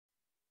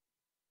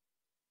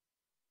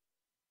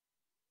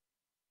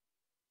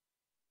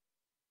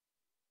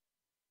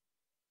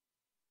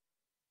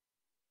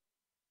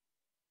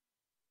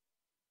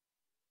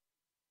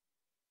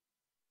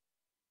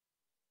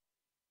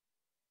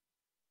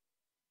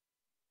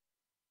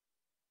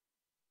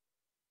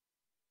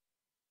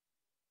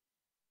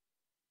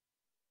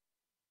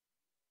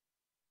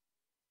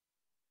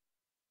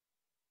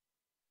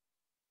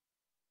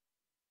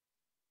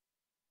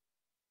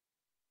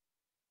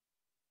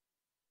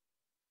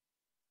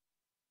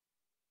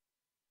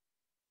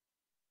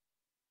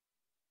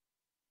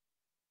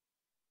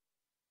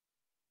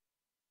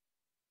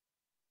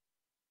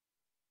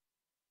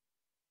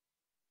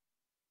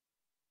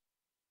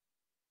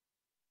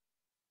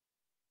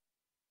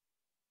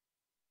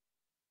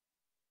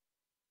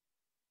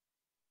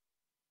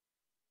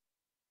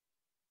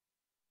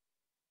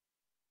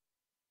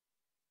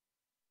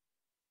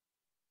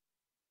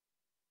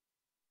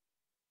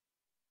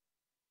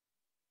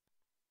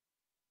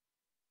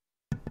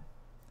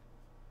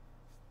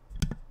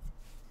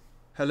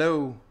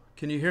Hello,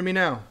 can you hear me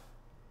now?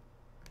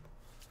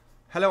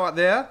 Hello out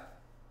there?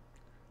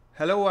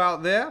 Hello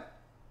out there?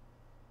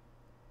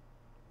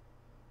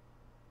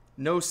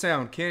 No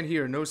sound, can't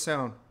hear, no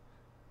sound.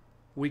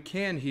 We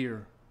can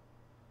hear.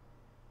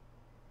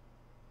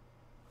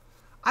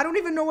 I don't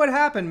even know what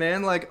happened,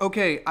 man. Like,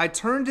 okay, I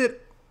turned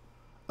it.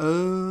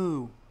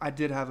 Oh, I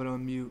did have it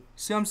on mute.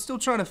 See, I'm still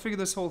trying to figure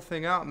this whole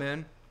thing out,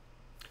 man.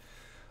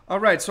 All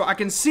right, so I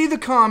can see the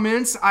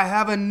comments. I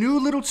have a new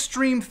little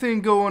stream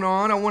thing going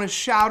on. I want to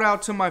shout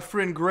out to my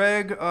friend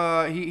Greg.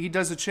 He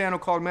does a channel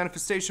called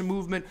Manifestation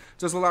Movement,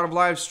 does a lot of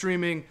live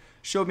streaming,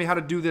 showed me how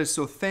to do this,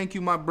 so thank you,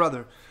 my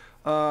brother.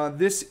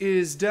 This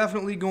is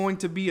definitely going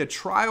to be a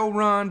trial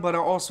run, but I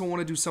also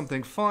want to do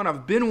something fun.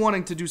 I've been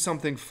wanting to do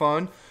something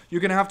fun. You're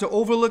going to have to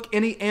overlook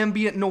any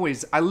ambient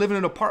noise. I live in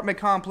an apartment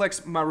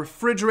complex. My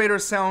refrigerator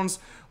sounds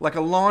like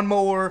a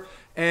lawnmower,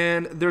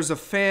 and there's a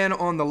fan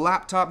on the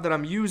laptop that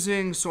I'm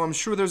using, so I'm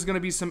sure there's going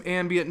to be some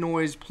ambient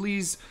noise.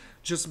 Please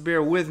just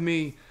bear with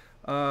me.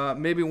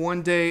 Maybe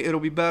one day it'll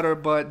be better,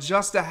 but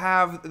just to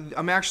have,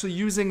 I'm actually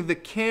using the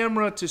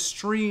camera to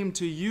stream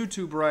to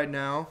YouTube right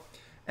now.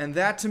 And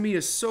that to me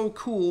is so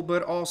cool,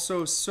 but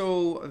also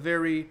so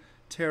very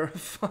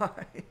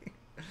terrifying.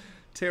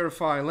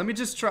 Terrifying. Let me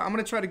just try. I'm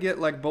going to try to get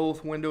like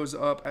both windows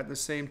up at the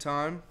same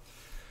time.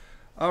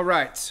 All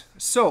right.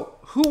 So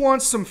who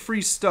wants some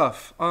free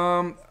stuff?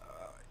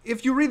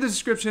 If you read the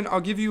description,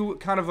 I'll give you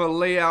kind of a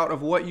layout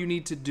of what you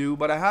need to do.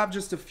 But I have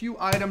just a few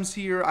items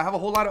here. I have a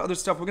whole lot of other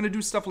stuff. We're going to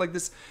do stuff like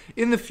this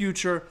in the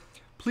future.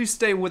 Please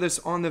stay with us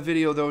on the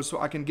video, though, so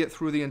I can get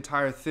through the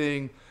entire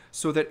thing,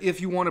 so that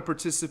if you want to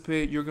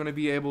participate, you're going to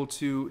be able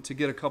to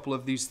get a couple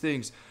of these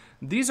things.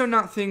 These are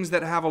not things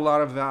that have a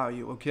lot of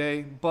value,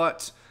 okay?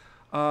 But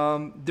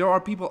there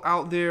are people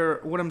out there.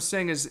 What I'm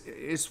saying is,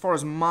 as far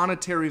as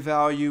monetary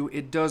value,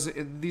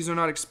 these are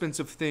not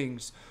expensive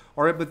things,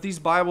 all right? But these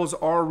Bibles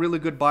are really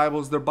good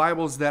Bibles. They're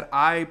Bibles that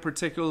I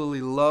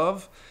particularly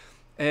love.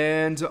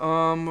 And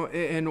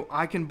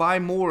I can buy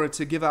more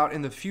to give out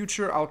in the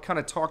future. I'll kind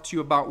of talk to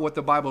you about what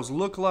the Bibles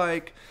look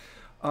like.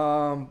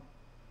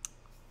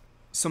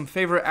 Some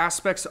favorite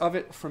aspects of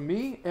it from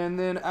me, and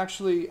then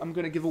actually I'm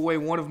going to give away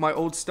one of my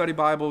old study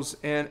Bibles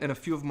and a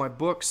few of my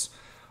books.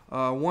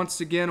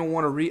 Once again, I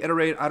want to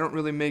reiterate, I don't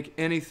really make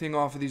anything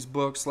off of these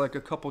books, like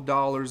a couple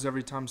dollars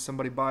every time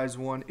somebody buys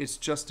one. It's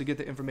just to get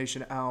the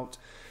information out,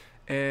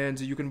 and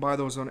you can buy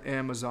those on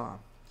Amazon.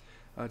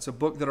 It's a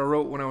book that I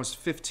wrote when I was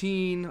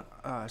 15,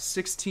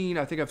 16.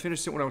 I think I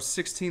finished it when I was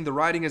 16. The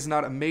writing is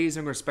not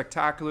amazing or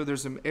spectacular.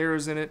 There's some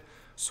errors in it,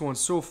 so on and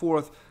so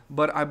forth.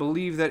 But I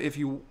believe that if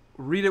you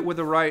read it with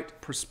the right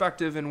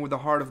perspective and with the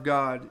heart of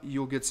God,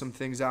 you'll get some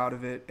things out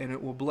of it, and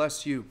it will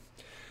bless you.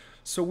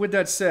 So with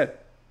that said,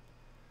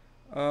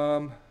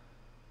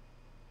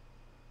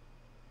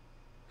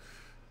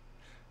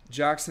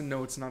 Jackson,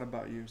 no, it's not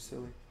about you,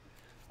 silly.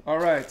 All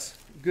right,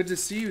 good to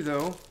see you,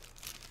 though.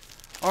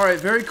 All right,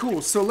 very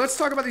cool. So let's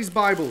talk about these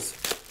Bibles.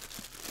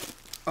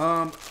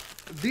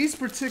 These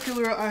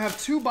particular, I have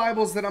two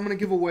Bibles that I'm going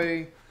to give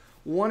away.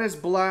 One is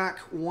black,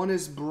 one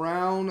is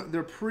brown.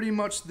 They're pretty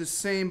much the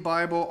same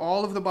Bible.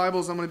 All of the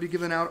Bibles I'm going to be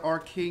giving out are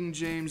King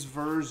James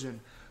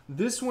Version.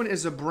 This one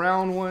is a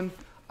brown one.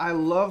 I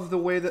love the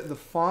way that the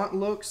font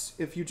looks.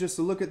 If you just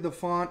look at the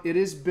font, it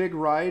is big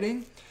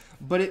writing,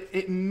 but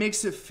it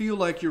makes it feel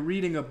like you're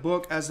reading a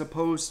book as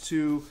opposed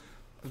to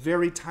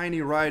very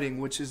tiny writing,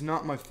 which is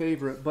not my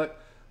favorite.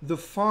 But the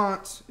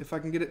font, if I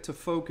can get it to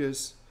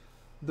focus,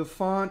 the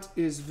font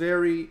is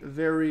very,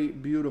 very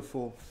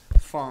beautiful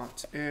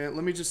font. And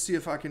let me just see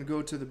if I can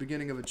go to the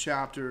beginning of a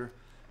chapter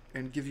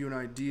and give you an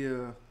idea.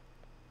 Let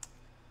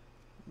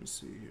me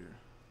see here.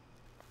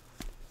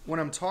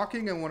 When I'm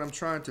talking and when I'm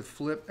trying to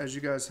flip, as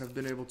you guys have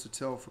been able to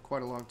tell for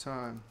quite a long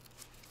time,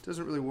 it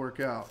doesn't really work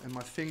out. And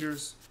my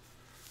fingers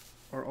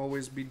are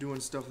always be doing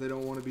stuff they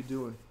don't want to be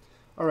doing.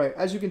 All right,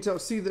 as you can tell,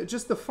 see,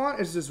 just the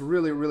font is just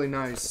really, really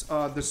nice.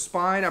 The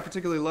spine, I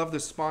particularly love the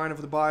spine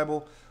of the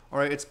Bible. All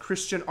right, it's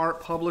Christian Art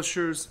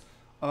Publishers.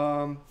 The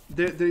only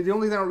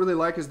thing I don't really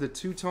like is the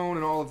two-tone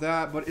and all of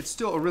that, but it's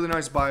still a really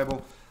nice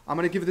Bible. I'm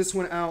going to give this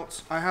one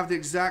out. I have the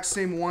exact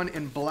same one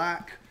in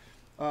black.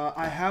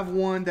 I have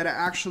one that I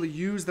actually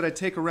use, that I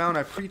take around,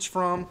 I preach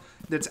from,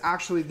 that's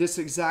actually this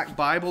exact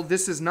Bible.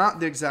 This is not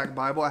the exact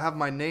Bible. I have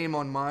my name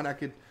on mine. I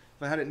could,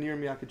 if I had it near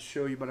me, I could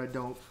show you, but I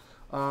don't.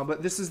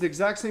 But this is the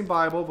exact same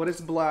Bible, but it's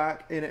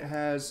black, and it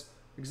has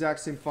exact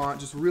same font.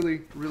 Just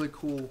really, really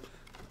cool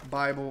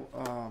Bible.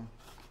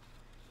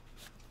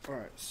 All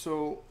right,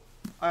 so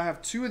I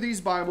have two of these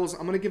Bibles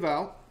I'm going to give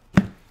out.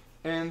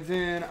 And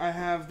then I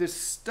have this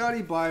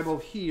study Bible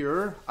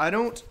here.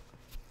 I'm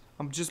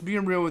just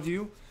being real with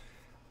you.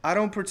 I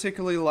don't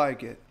particularly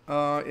like it.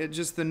 It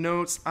just, the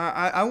notes,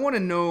 I want to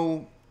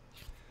know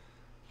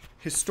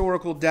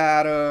historical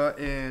data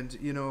and,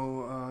 you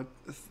know,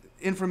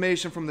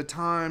 information from the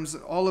times,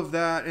 all of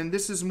that. And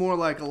this is more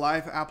like a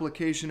life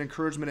application,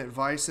 encouragement,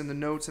 advice in the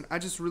notes. And I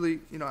just really,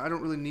 you know, I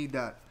don't really need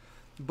that.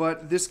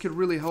 But this could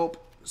really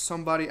help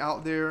somebody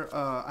out there.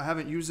 I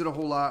haven't used it a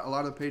whole lot. A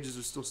lot of the pages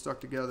are still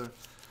stuck together.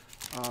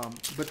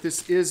 But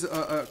this is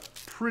a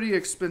pretty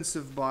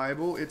expensive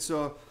Bible. It's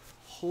a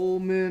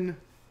Holman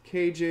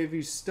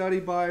KJV Study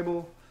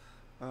Bible.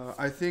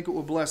 I think it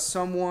will bless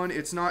someone.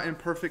 It's not in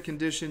perfect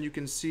condition. You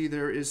can see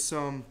there is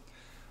some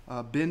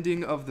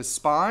bending of the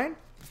spine,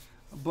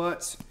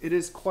 but it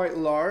is quite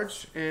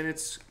large, and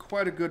it's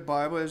quite a good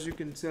Bible. As you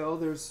can tell,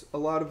 there's a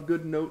lot of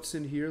good notes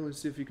in here.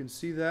 Let's see if you can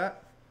see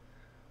that.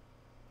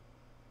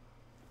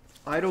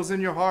 Idols in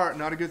your heart,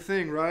 not a good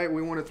thing, right?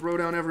 We want to throw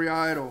down every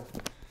idol.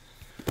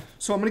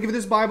 So I'm going to give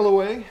this Bible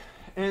away,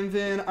 and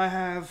then I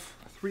have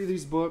 3 of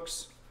these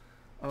books.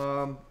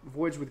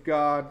 Voyage with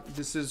God.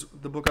 This is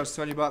the book I was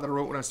telling you about that I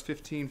wrote when I was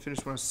 15,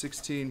 finished when I was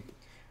 16.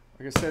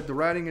 Like I said, the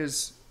writing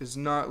is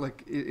not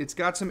like, it's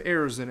got some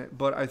errors in it,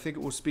 but I think it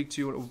will speak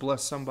to you and it will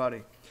bless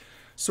somebody.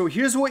 So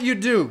here's what you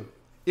do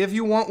if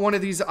you want one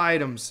of these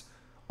items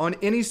on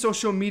any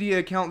social media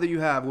account that you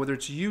have, whether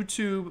it's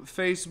YouTube,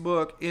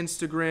 Facebook,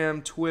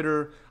 Instagram,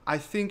 Twitter. I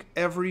think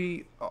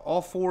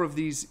all 4 of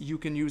these you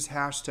can use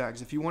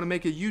hashtags. If you want to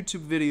make a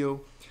YouTube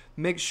video,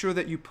 make sure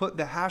that you put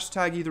the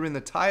hashtag either in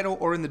the title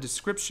or in the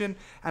description,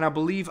 and I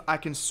believe I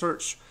can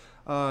search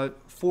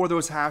for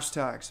those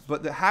hashtags.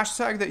 But the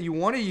hashtag that you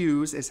want to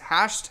use is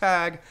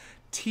hashtag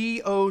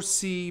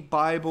TOC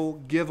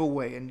Bible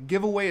Giveaway, and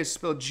giveaway is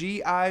spelled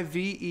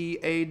Giveaway,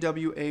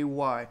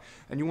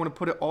 and you want to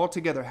put it all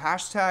together,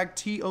 hashtag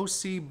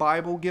TOC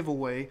Bible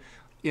Giveaway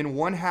in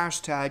one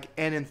hashtag,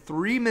 and in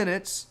 3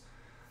 minutes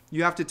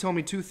you have to tell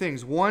me 2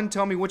 things. 1,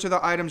 tell me which of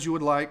the items you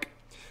would like,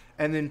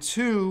 and then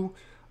 2,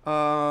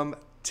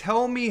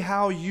 tell me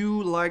how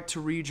you like to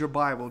read your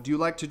Bible. Do you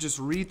like to just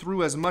read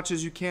through as much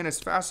as you can, as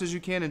fast as you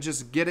can, and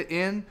just get it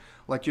in,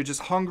 like you're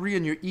just hungry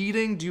and you're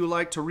eating? Do you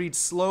like to read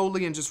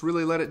slowly and just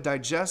really let it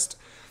digest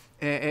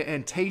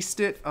and taste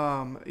it?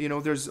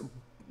 There's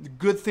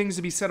good things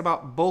to be said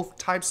about both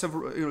types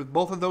of,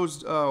 both of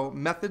those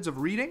methods of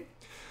reading.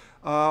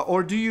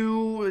 Or do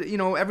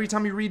you, every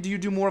time you read, do you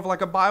do more of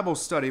like a Bible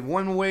study?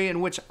 One way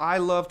in which I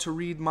love to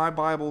read my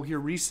Bible here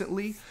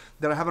recently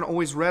that I haven't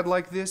always read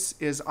like this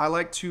is I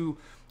like to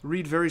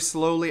read very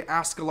slowly,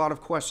 ask a lot of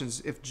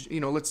questions. If,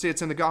 let's say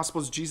it's in the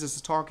Gospels, Jesus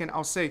is talking,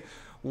 I'll say,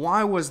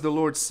 why was the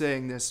Lord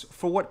saying this?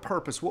 For what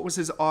purpose? What was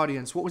his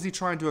audience? What was he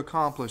trying to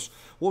accomplish?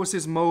 What was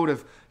his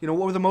motive? What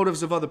were the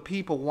motives of other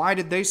people? Why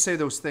did they say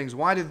those things?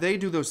 Why did they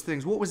do those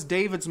things? What was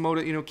David's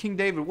motive? King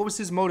David, what was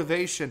his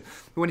motivation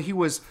when he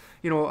was,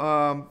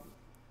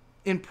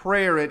 in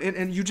prayer?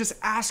 And you just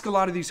ask a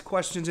lot of these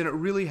questions, and it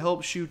really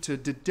helps you to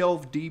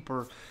delve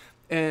deeper.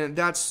 And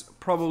that's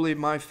probably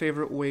my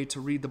favorite way to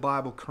read the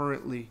Bible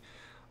currently.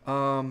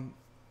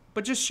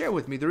 But just share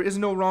with me. There is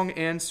no wrong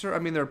answer. I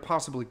mean, there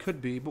possibly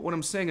could be. But what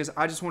I'm saying is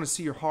I just want to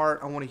see your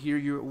heart. I want to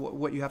hear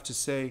what you have to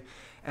say.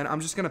 And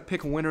I'm just going to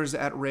pick winners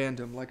at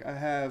random. Like I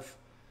have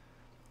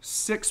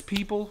 6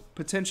 people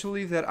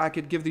potentially that I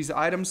could give these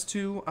items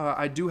to.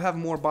 I do have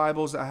more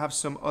Bibles. I have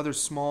some other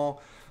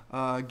small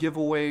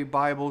giveaway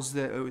Bibles.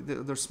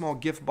 They're small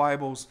gift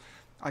Bibles.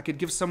 I could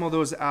give some of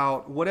those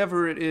out.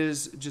 Whatever it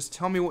is, just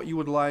tell me what you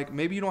would like.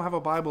 Maybe you don't have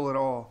a Bible at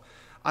all.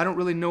 I don't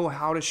really know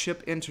how to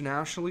ship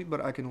internationally,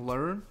 but I can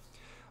learn.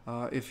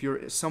 If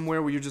you're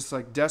somewhere where you're just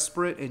like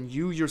desperate and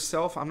you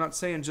yourself, I'm not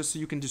saying just so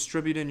you can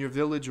distribute in your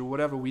village or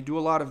whatever. We do a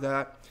lot of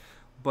that,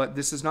 but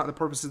this is not the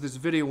purpose of this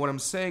video. What I'm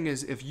saying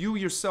is if you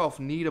yourself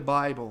need a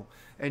Bible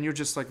and you're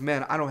just like,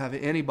 man, I don't have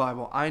any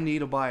Bible. I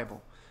need a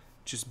Bible.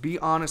 Just be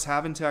honest,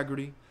 have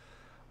integrity.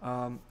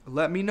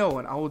 Let me know,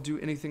 and I will do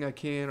anything I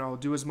can. I will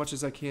do as much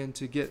as I can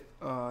to get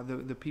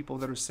the people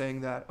that are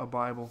saying that a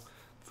Bible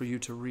for you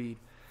to read.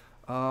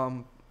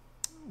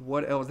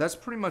 What else? That's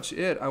pretty much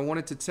it. I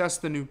wanted to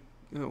test the new,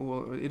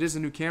 well, it is a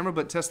new camera,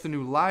 but test the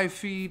new live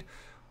feed.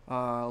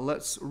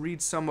 Let's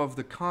read some of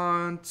the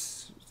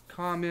comments,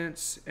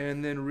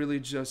 and then really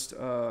just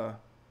kind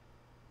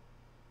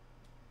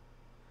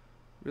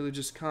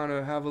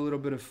of have a little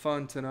bit of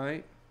fun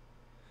tonight.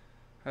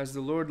 Has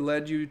the Lord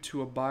led you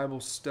to a Bible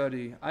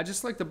study? I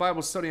just like the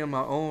Bible study on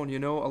my own, A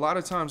lot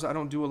of times I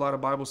don't do a lot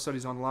of Bible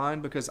studies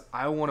online because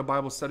I want a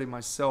Bible study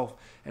myself.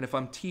 And if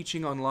I'm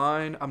teaching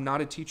online, I'm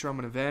not a teacher, I'm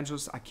an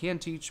evangelist. I can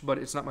teach, but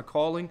it's not my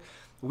calling.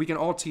 We can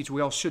all teach.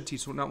 We all should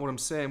teach. Not what I'm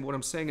saying. What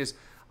I'm saying is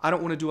I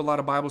don't want to do a lot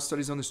of Bible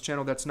studies on this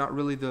channel. That's not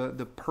really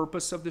the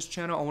purpose of this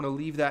channel. I want to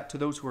leave that to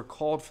those who are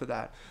called for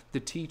that, the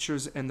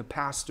teachers and the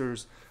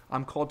pastors.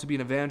 I'm called to be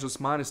an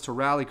evangelist. Mine is to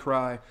rally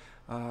cry.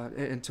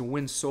 And to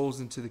win souls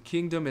into the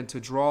kingdom and to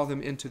draw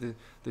them into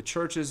the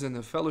churches and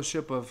the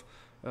fellowship of,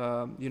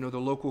 the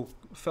local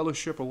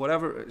fellowship or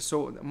whatever.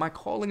 So my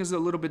calling is a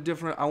little bit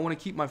different. I want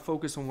to keep my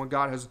focus on what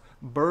God has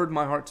burdened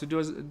my heart to do.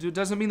 It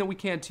doesn't mean that we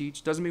can't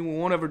teach. Doesn't mean we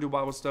won't ever do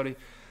Bible study.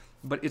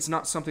 But it's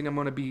not something I'm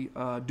going to be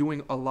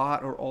doing a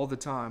lot or all the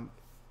time.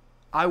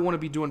 I want to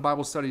be doing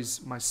Bible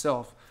studies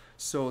myself.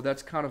 So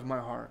that's kind of my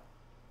heart.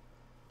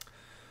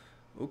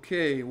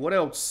 Okay, what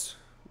else?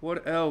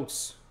 What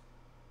else?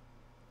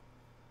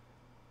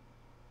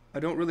 I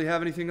don't really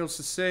have anything else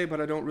to say,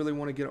 but I don't really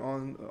want to get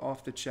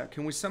off the chat.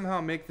 Can we somehow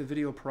make the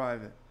video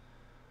private?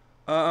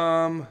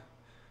 I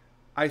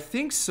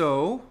think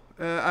so.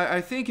 I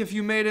think if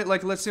you made it,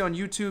 like let's say on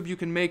YouTube, you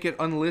can make it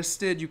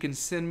unlisted. You can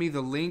send me the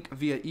link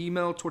via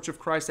email,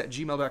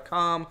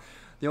 torchofchrist@gmail.com.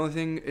 The only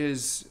thing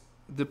is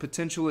the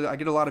potential, I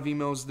get a lot of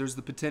emails, there's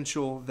the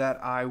potential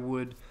that I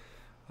would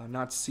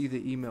not see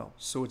the email.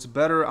 So it's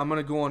better, I'm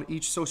going to go on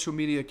each social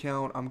media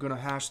account, I'm going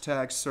to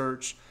hashtag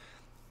search,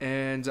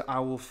 and I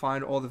will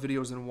find all the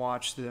videos and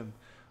watch them.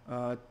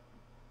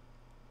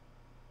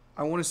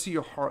 I want to see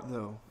your heart,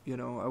 though. You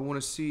know, I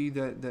want to see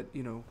that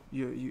you know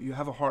you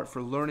have a heart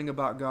for learning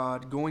about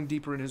God, going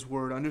deeper in His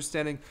Word,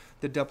 understanding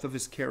the depth of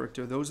His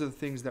character. Those are the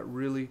things that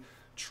really,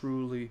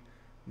 truly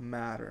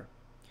matter.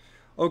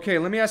 Okay,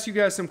 let me ask you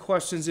guys some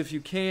questions if you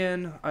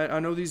can. I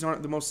know these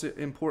aren't the most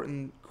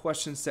important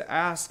questions to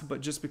ask, but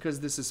just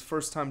because this is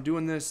first time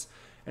doing this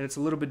and it's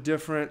a little bit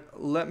different,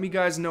 let me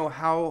guys know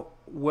how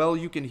well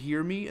you can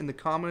hear me in the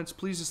comments.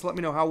 Please just let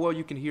me know how well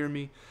you can hear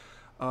me.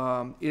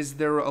 Is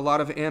there a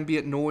lot of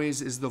ambient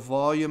noise? Is the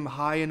volume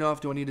high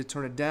enough? Do I need to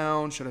turn it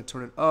down? Should I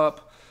turn it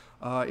up?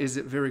 Is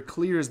it very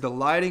clear? Is the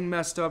lighting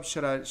messed up?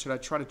 Should I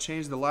try to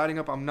change the lighting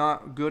up? I'm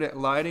not good at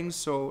lighting,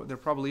 so there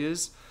probably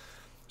is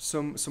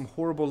some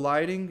horrible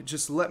lighting.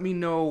 Just let me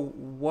know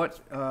what.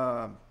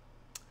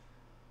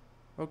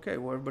 Okay,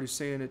 well everybody's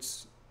saying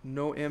it's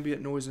no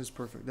ambient noise and it's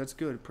perfect. That's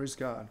good. Praise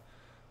God.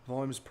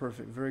 Volume is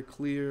perfect. Very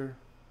clear.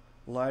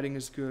 Lighting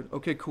is good.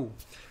 Okay, cool.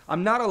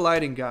 I'm not a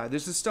lighting guy.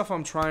 This is stuff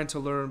I'm trying to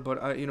learn,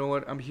 but you know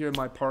what? I'm here in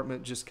my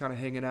apartment just kind of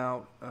hanging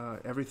out.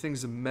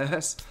 Everything's a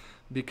mess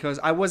because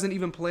I wasn't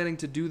even planning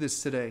to do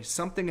this today.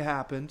 Something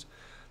happened,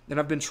 and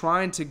I've been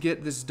trying to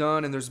get this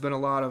done, and there's been a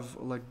lot of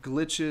like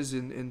glitches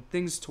and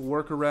things to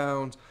work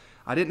around.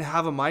 I didn't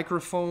have a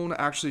microphone.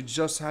 I actually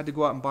just had to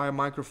go out and buy a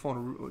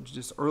microphone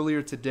just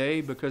earlier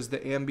today because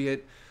the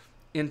ambient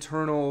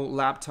internal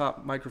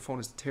laptop microphone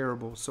is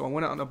terrible. So I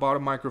went out and I bought a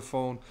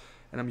microphone,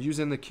 and I'm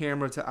using the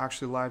camera to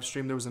actually live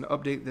stream. There was an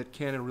update that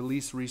Canon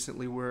released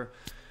recently where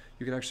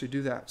you can actually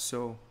do that.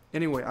 So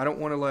anyway, I don't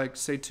want to like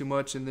say too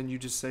much and then you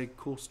just say,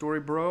 cool story,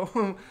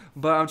 bro.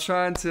 But I'm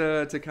trying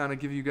to kind of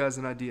give you guys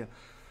an idea.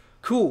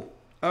 Cool.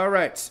 All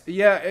right.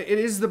 Yeah, it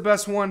is the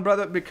best one,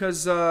 brother,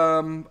 because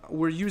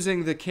we're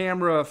using the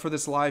camera for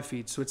this live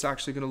feed. So it's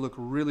actually going to look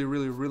really,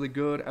 really, really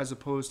good as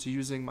opposed to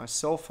using my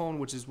cell phone,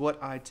 which is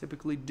what I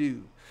typically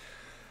do.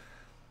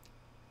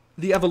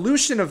 The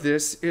evolution of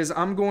this is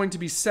I'm going to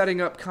be setting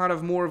up kind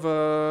of more of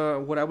a,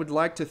 what I would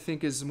like to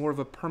think is more of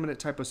a permanent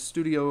type of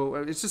studio.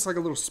 It's just like a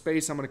little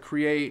space I'm going to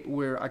create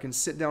where I can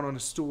sit down on a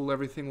stool.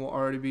 Everything will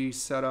already be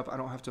set up. I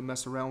don't have to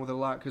mess around with it a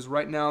lot because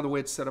right now the way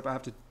it's set up, I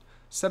have to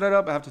set it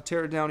up. I have to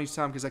tear it down each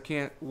time because I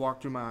can't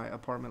walk through my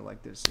apartment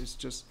like this. It's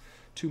just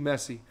too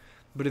messy.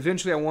 But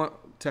eventually I want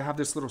to have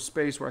this little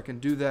space where I can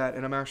do that,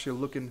 and I'm actually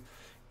looking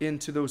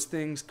into those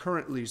things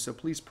currently. So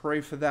please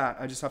pray for that.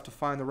 I just have to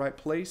find the right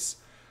place.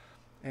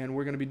 And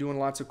we're going to be doing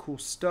lots of cool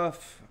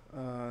stuff.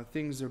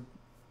 Things are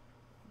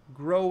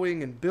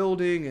growing and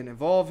building and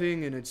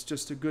evolving, and it's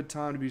just a good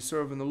time to be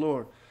serving the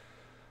Lord.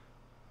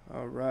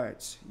 All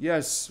right.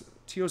 Yes,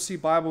 TOC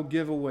Bible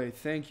giveaway.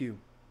 Thank you.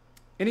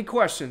 Any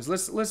questions?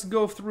 Let's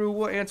go through.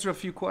 We'll answer a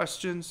few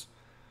questions.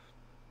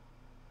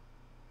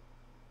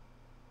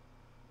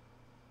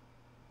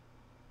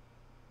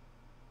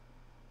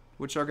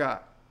 What y'all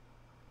got?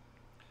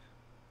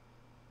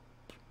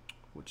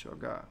 What y'all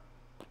got?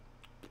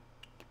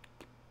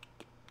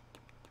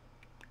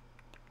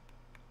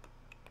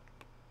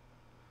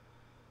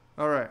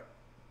 All right.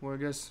 Well, I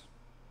guess.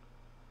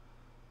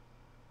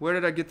 Where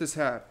did I get this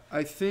hat?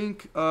 I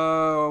think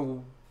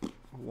Walmart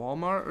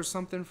or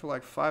something for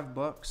like $5.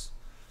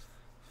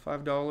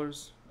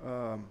 $5.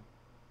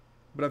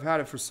 But I've had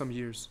it for some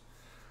years.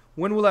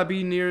 When will I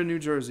be near New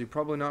Jersey?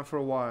 Probably not for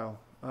a while.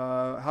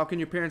 How can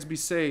your parents be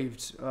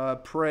saved?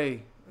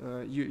 Pray.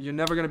 You're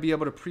never going to be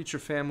able to preach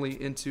your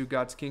family into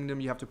God's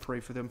kingdom. You have to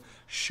pray for them.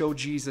 Show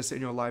Jesus in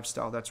your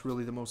lifestyle. That's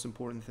really the most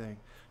important thing.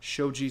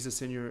 Show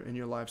Jesus in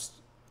your life,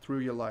 through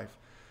your life.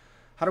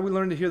 How do we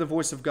learn to hear the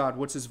voice of God?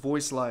 What's His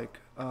voice like?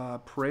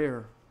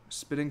 Prayer.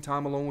 Spending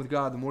time alone with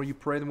God. The more you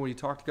pray, the more you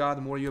talk to God,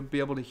 the more you'll be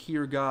able to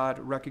hear God,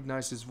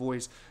 recognize His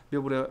voice, be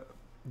able to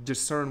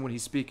discern when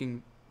He's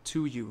speaking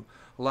to you.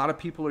 A lot of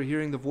people are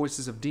hearing the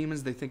voices of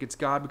demons. They think it's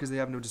God because they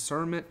have no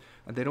discernment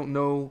and they don't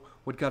know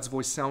what God's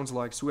voice sounds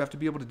like. So we have to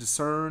be able to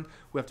discern.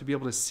 We have to be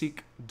able to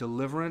seek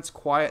deliverance,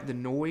 quiet the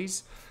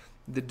noise.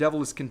 The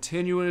devil is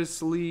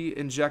continuously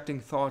injecting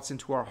thoughts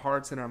into our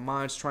hearts and our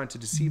minds, trying to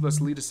deceive us,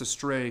 lead us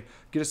astray,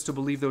 get us to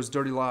believe those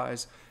dirty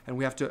lies. And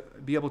we have to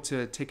be able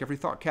to take every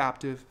thought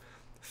captive,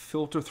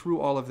 filter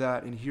through all of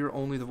that, and hear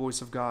only the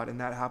voice of God. And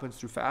that happens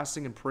through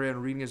fasting and prayer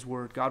and reading His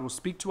Word. God will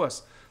speak to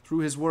us through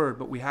His Word,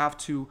 but we have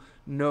to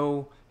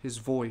know His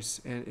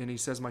voice. And He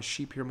says, my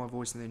sheep hear my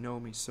voice and they know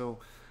me. So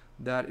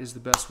that is the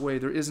best way.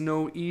 There is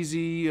no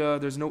easy,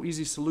 there's no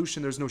easy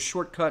solution. There's no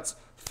shortcuts.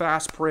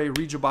 Fast, pray,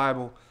 read your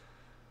Bible.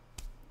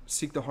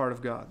 Seek the heart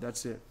of God.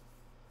 That's it.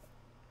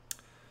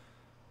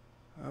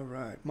 All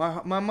right.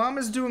 My mom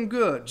is doing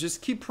good.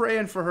 Just keep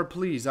praying for her,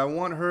 please. I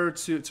want her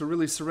to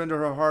really surrender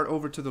her heart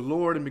over to the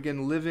Lord and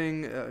begin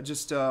living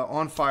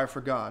on fire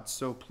for God.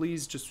 So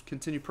please just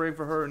continue praying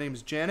for her. Her name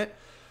is Janet.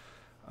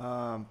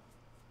 All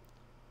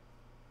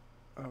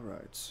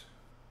right.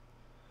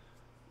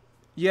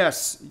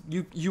 Yes,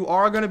 you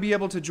are going to be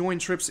able to join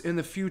trips in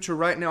the future.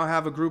 Right now, I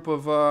have a group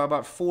of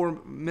about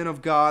 4 men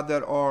of God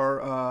that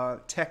are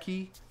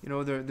techie. You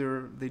know,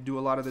 they do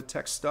a lot of the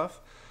tech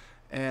stuff,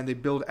 and they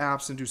build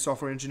apps and do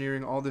software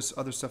engineering, all this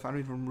other stuff. I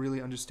don't even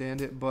really understand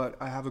it, but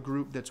I have a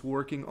group that's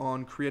working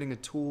on creating a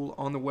tool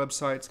on the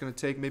website. It's going to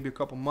take maybe a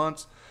couple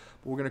months,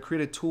 but we're going to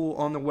create a tool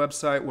on the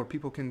website where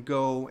people can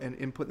go and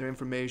input their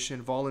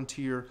information,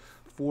 volunteer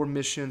for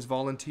missions,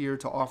 volunteer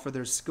to offer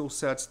their skill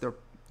sets, their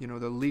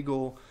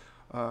legal.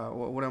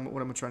 What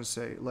am I trying to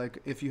say? Like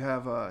if you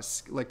have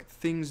like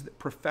things,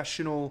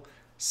 professional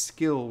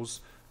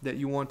skills that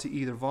you want to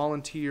either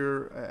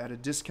volunteer at a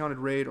discounted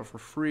rate or for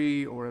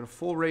free or at a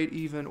full rate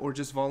even, or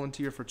just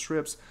volunteer for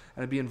trips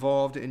and be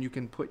involved, and you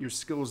can put your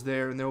skills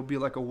there, and there will be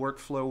like a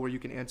workflow where you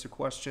can answer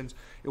questions.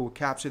 It will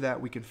capture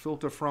that. We can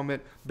filter from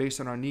it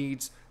based on our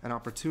needs and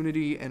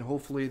opportunity, and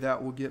hopefully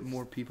that will get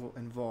more people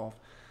involved.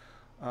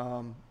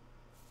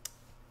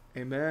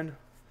 Amen.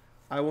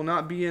 I will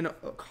not be in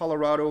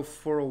Colorado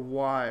for a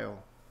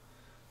while,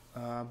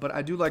 but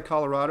I do like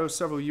Colorado.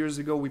 Several years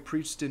ago, we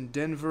preached in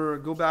Denver.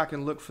 Go back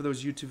and look for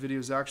those YouTube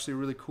videos. Actually,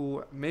 really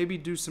cool. Maybe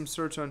do some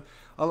search on,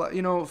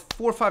 4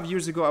 or 5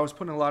 years ago, I was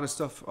putting a lot of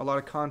stuff, a lot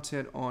of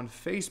content on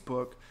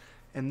Facebook,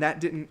 and that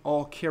didn't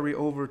all carry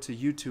over to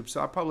YouTube.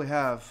 So I probably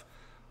have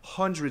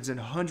hundreds and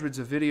hundreds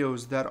of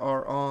videos that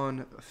are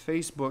on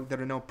Facebook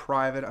that are now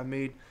private. I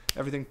made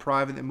everything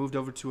private and moved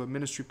over to a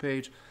ministry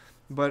page,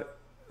 but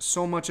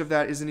so much of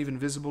that isn't even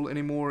visible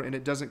anymore, and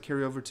it doesn't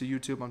carry over to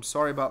YouTube. I'm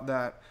sorry about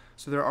that.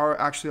 So there are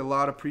actually a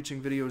lot of preaching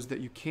videos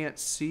that you can't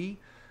see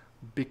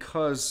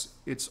because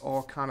it's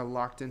all kind of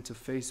locked into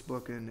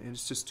Facebook, and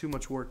it's just too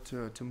much work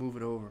to move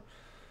it over.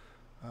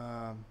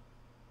 All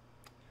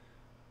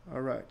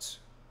right.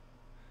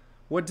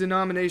 What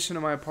denomination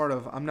am I a part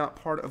of? I'm not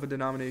part of a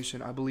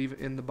denomination. I believe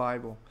in the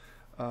Bible.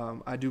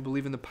 I do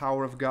believe in the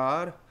power of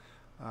God.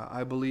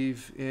 I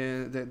believe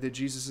in that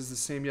Jesus is the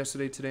same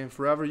yesterday, today, and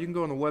forever. You can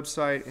go on the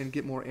website and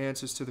get more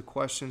answers to the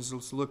questions.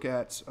 Let's look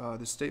at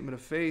the statement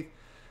of faith.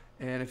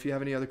 And if you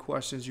have any other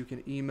questions, you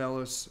can email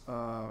us,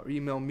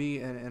 email me,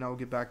 and I'll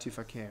get back to you if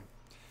I can.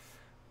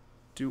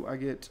 Do I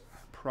get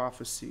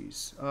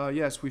prophecies?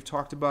 Yes, we've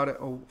talked about it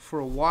for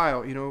a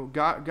while.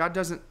 God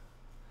doesn't.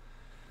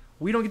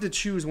 We don't get to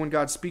choose when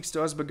God speaks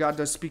to us, but God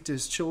does speak to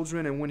his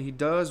children, and when he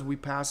does, we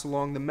pass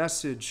along the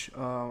message.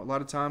 A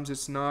lot of times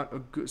it's not a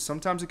good,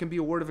 sometimes it can be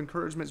a word of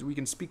encouragement, so we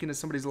can speak into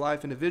somebody's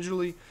life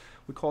individually.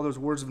 We call those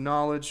words of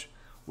knowledge,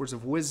 words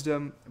of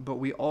wisdom, but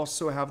we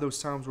also have those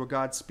times where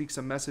God speaks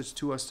a message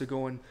to us to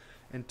go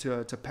and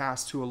to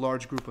pass to a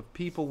large group of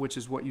people, which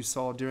is what you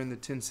saw during the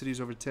 10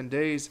 cities over 10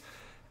 days,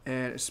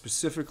 and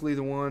specifically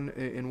the one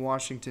in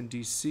Washington,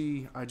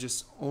 D.C. I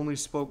just only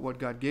spoke what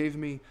God gave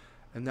me,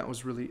 and that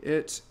was really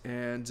it.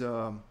 And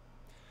so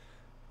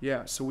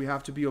we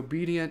have to be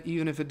obedient,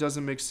 even if it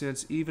doesn't make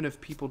sense, even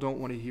if people don't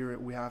want to hear it.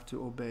 We have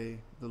to obey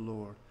the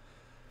Lord.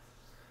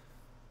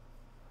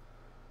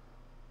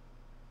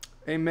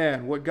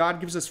 Amen. What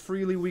God gives us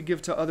freely, we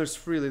give to others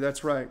freely.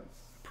 That's right.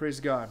 Praise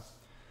God.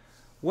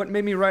 What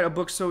made me write a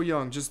book so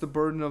young? Just the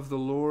burden of the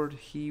Lord.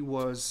 He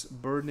was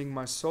burdening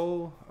my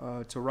soul.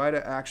 To write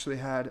it, I actually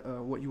had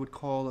what you would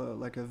call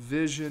like a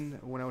vision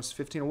when I was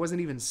 15. I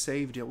wasn't even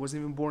saved yet. I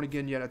wasn't even born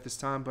again yet at this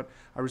time, but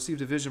I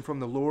received a vision from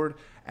the Lord.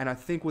 And I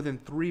think within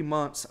 3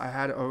 months, I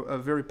had a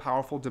very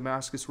powerful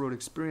Damascus Road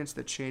experience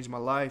that changed my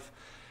life.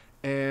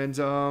 And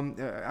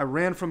I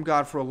ran from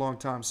God for a long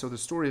time. So the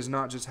story is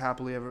not just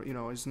happily ever,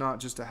 it's not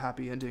just a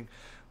happy ending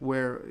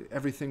where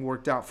everything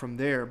worked out from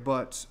there.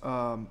 But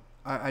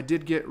I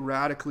did get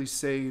radically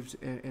saved,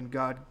 and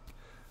God,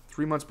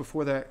 3 months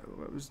before that,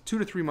 it was 2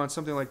 to 3 months,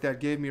 something like that,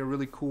 gave me a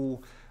really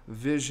cool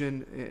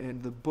vision,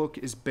 and the book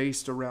is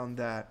based around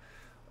that.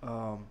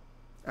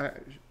 I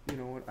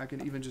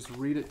can even just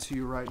read it to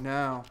you right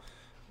now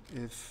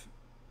if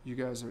you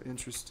guys are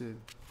interested.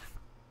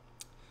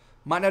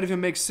 Might not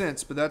even make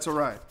sense, but that's all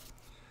right.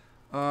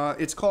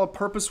 It's called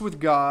Purpose with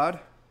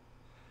God.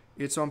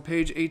 It's on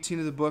page 18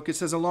 of the book. It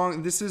says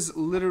this is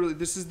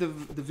the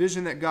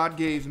vision that God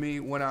gave me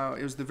it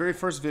was the very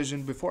first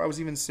vision before I was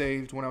even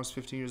saved when I was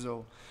 15 years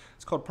old.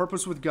 It's called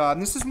Purpose with God.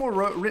 And this is more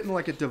written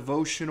like a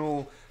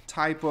devotional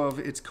type of,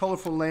 it's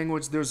colorful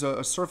language. There's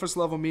a surface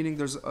level meaning.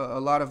 There's a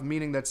lot of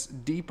meaning that's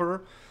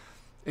deeper.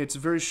 It's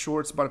very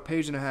short. It's about a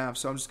page and a half,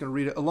 so I'm just going to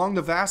read it. Along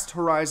the vast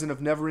horizon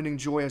of never-ending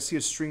joy, I see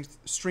a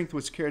strength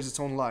which carries its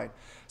own light.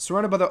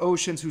 Surrounded by the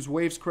oceans whose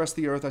waves crest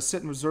the earth, I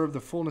sit and reserve the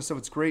fullness of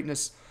its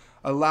greatness,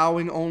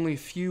 allowing only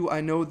few.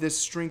 I know this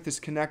strength is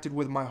connected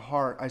with my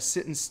heart. I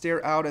sit and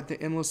stare out at the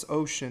endless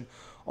ocean,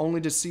 only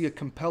to see a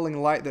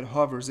compelling light that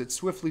hovers. It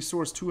swiftly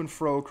soars to and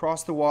fro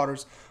across the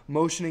waters,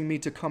 motioning me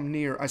to come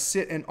near. I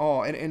sit in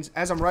awe. And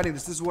as I'm writing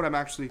this is what I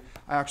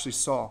actually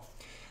saw.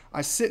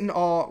 I sit in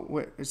awe.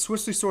 It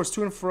swiftly soars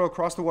to and fro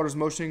across the waters,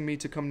 motioning me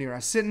to come near. I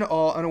sit in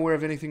awe, unaware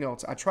of anything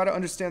else. I try to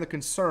understand the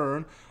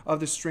concern of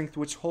the strength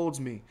which holds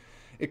me.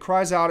 It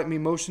cries out at me,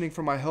 motioning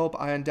for my help.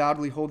 I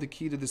undoubtedly hold the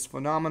key to this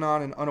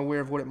phenomenon, and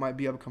unaware of what it might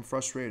be, I become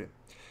frustrated.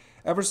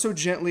 Ever so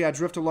gently, I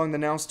drift along the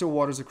now still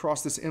waters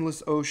across this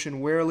endless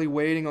ocean, warily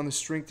waiting on the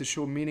strength to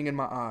show meaning in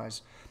my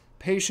eyes.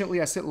 Patiently,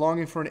 I sit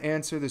longing for an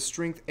answer. The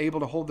strength able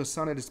to hold the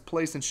sun at its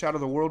place and shadow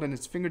the world in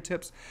its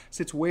fingertips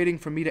sits waiting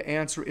for me to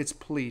answer its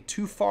plea.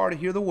 Too far to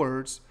hear the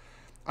words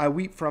I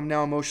weep from,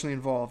 now emotionally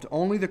involved.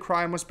 Only the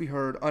cry must be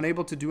heard,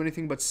 unable to do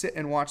anything but sit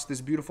and watch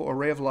this beautiful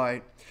array of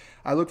light.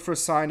 I look for a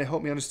sign to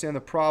help me understand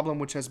the problem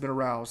which has been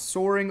aroused.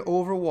 Soaring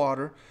over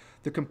water,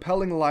 the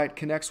compelling light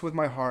connects with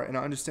my heart, and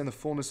I understand the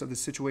fullness of the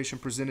situation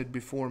presented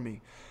before me.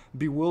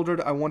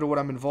 Bewildered, I wonder what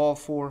I'm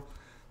involved for.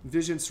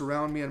 Visions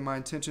surround me, and my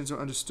intentions are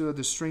understood.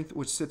 The strength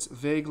which sits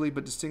vaguely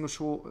but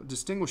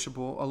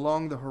distinguishable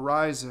along the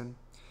horizon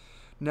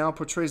now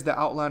portrays the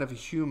outline of a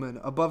human.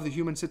 Above the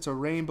human sits a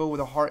rainbow with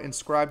a heart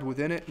inscribed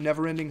within it.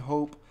 Never-ending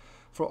hope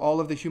for all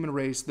of the human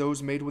race,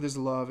 those made with his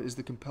love, is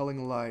the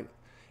compelling light.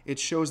 It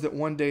shows that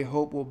one day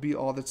hope will be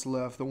all that's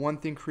left. The one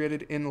thing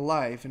created in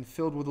life and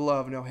filled with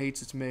love now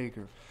hates its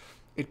maker.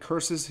 It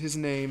curses his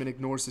name and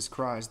ignores his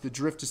cries. The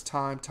drift is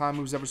time. Time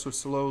moves ever so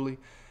slowly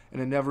in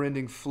a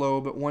never-ending flow,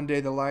 but one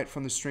day the light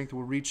from the strength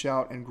will reach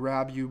out and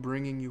grab you,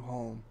 bringing you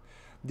home.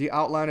 The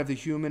outline of the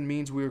human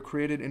means we are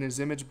created in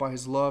his image by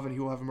his love, and he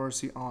will have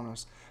mercy on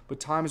us. But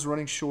time is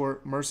running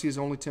short. Mercy is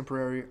only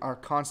temporary. Our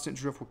constant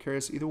drift will carry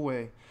us either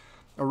way.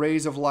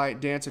 Rays of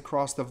light dance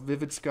across the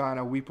vivid sky, and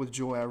I weep with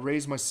joy. I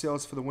raise my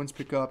sails for the winds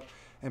pick up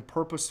and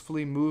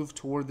purposefully move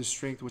toward the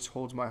strength which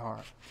holds my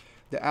heart.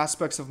 The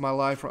aspects of my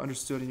life are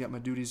understood, and yet my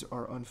duties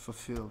are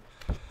unfulfilled.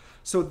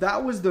 So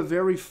that was the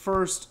very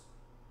first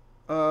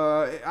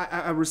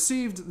I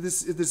received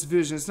this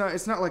vision.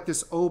 It's not like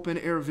this open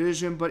air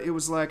vision, but it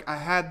was like I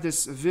had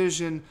this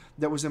vision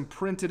that was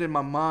imprinted in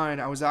my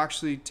mind. I was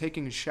actually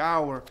taking a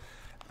shower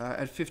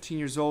at 15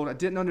 years old. I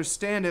didn't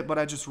understand it, but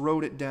I just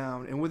wrote it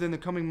down. And within the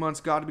coming months,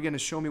 God began to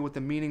show me what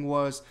the meaning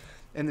was,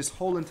 and this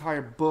whole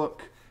entire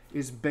book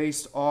is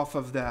based off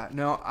of that.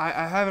 Now,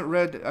 I haven't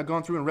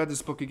gone through and read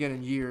this book again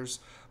in years,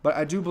 but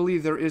I do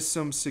believe there is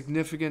some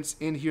significance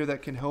in here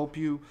that can help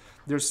you.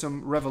 There's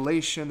some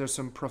revelation, there's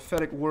some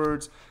prophetic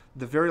words.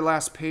 The very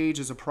last page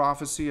is a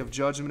prophecy of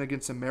judgment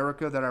against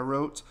America that I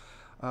wrote.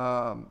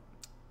 I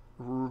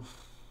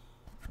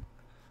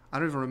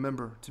don't even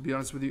remember, to be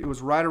honest with you. It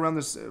was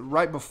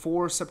right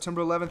before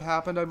September 11th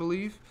happened, I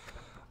believe.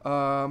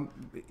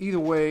 Either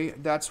way,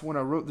 that's when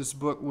I wrote this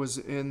book, was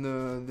in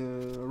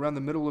around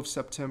the middle of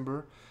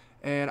September.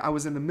 And I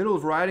was in the middle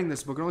of writing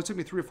this book. It only took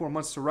me 3 or 4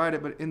 months to write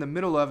it, but in the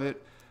middle of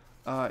it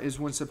is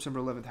when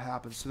September 11th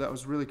happened. So that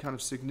was really kind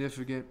of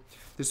significant.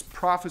 This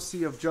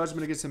prophecy of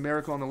judgment against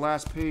America on the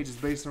last page is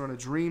based on a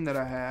dream that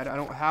I had. I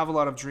don't have a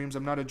lot of dreams.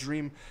 I'm not a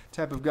dream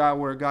type of guy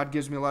where God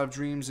gives me a lot of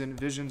dreams and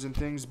visions and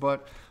things,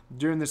 but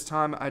during this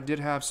time I did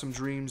have some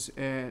dreams,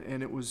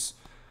 and it was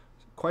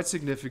quite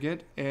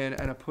significant, and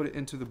I put it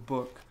into the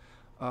book.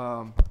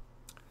 The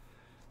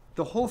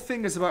whole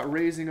thing is about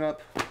raising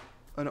up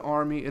an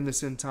army in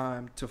this end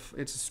time.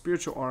 It's a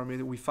spiritual army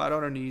that we fight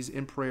on our knees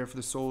in prayer for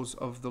the souls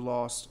of the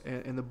lost.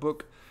 And the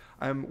book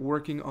I'm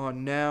working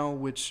on now,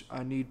 which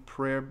I need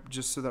prayer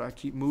just so that I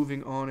keep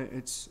moving on it.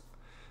 It's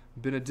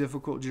been a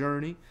difficult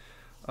journey,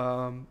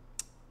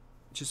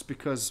 just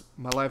because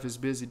my life is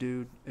busy,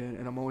 dude,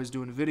 and I'm always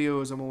doing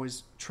videos, I'm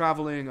always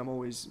traveling, I'm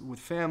always with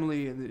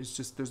family, and it's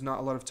just there's not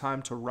a lot of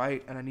time to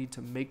write, and I need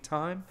to make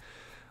time.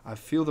 I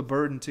feel the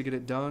burden to get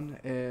it done,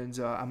 and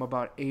I'm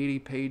about 80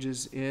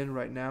 pages in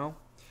right now.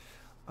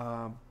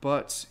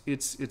 But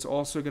it's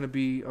also going to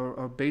be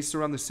based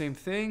around the same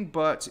thing,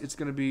 but it's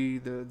going to be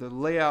the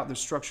layout, the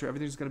structure,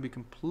 everything's going to be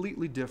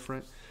completely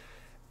different,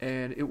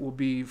 and it will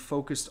be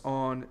focused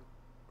on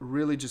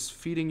really just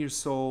feeding your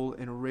soul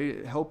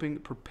and helping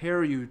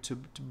prepare you to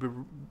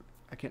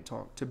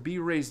be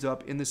raised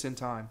up in this end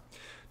time,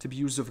 to be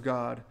used of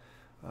God.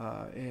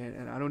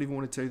 And I don't even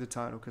want to tell you the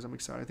title because I'm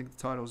excited. I think the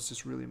title is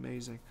just really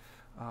amazing.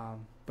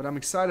 But I'm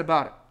excited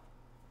about it.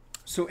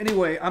 So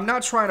anyway, I'm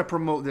not trying to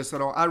promote this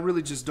at all. I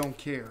really just don't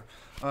care.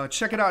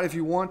 Check it out if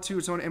you want to.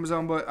 It's on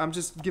Amazon, but I'm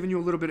just giving you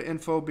a little bit of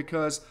info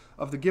because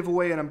of the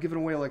giveaway, and I'm giving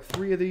away like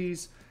 3 of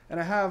these. And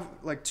I have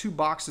like 2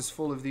 boxes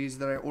full of these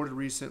that I ordered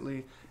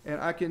recently,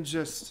 and I can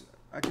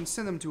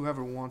send them to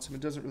whoever wants them.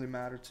 It doesn't really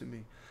matter to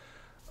me.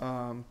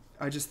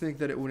 I just think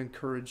that it would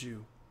encourage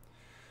you.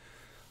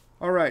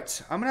 All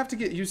right, I'm gonna have to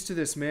get used to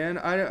this, man.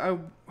 I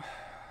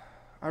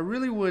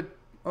really would.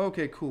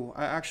 Okay, cool.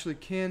 I actually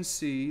can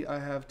see I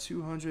have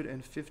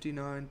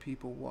 259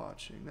 people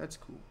watching. That's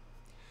cool.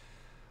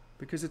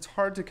 Because it's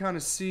hard to kind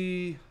of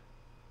see.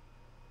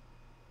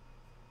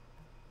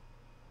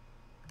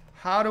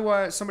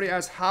 Somebody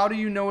asked, how do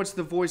you know it's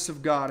the voice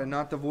of God and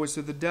not the voice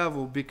of the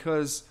devil?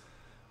 Because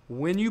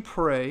when you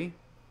pray,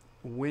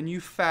 when you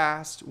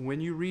fast,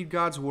 when you read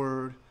God's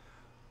word,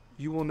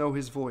 you will know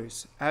his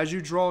voice. As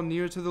you draw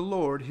near to the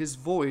Lord, his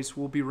voice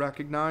will be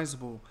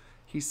recognizable.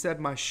 He said,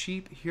 my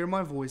sheep hear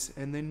my voice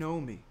and they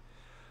know me.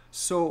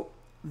 So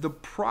the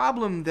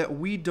problem that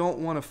we don't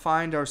want to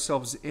find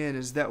ourselves in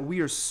is that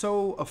we are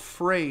so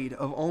afraid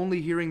of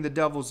only hearing the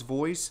devil's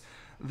voice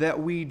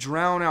that we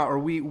drown out, or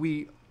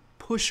we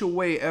push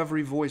away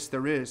every voice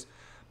there is.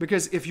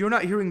 Because if you're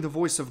not hearing the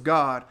voice of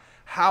God,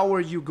 how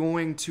are you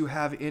going to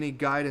have any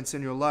guidance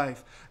in your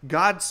life?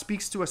 God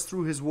speaks to us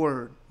through his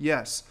word,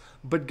 yes,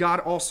 but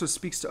God also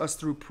speaks to us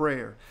through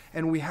prayer.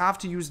 And we have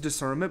to use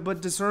discernment, but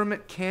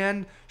discernment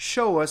can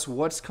show us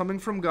what's coming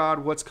from God,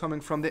 what's coming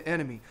from the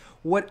enemy.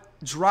 What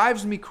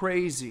drives me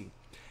crazy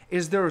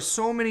is there are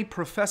so many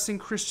professing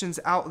Christians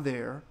out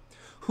there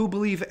who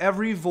believe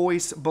every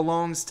voice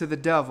belongs to the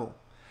devil,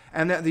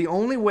 and that the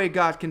only way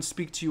God can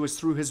speak to you is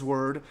through his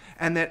word,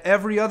 and that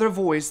every other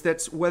voice,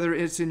 that's whether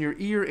it's in your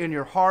ear, in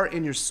your heart,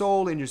 in your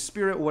soul, in your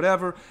spirit,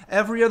 whatever,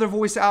 every other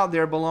voice out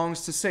there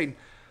belongs to Satan.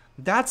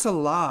 That's a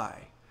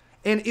lie.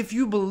 And if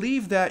you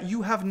believe that,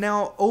 you have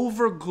now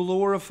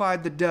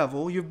over-glorified the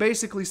devil. You're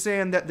basically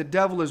saying that the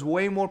devil is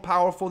way more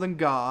powerful than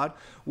God,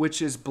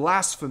 which is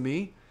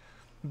blasphemy,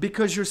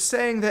 because you're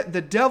saying that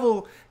the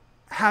devil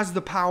has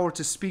the power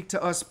to speak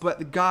to us,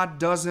 but God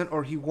doesn't,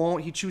 or he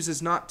won't, he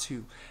chooses not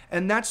to.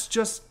 And that's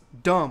just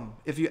dumb,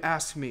 if you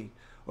ask me,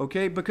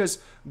 okay? Because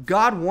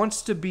God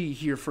wants to be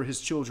here for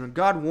his children.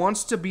 God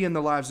wants to be in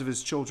the lives of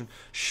his children.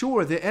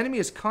 Sure, the enemy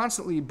is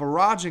constantly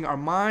barraging our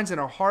minds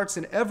and our hearts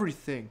and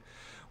everything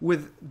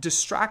with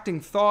distracting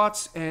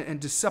thoughts and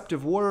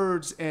deceptive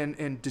words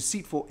and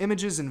deceitful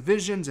images and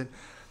visions and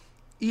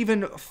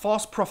even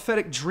false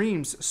prophetic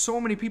dreams.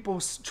 So many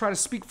people try to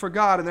speak for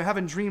God, and they're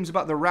having dreams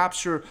about the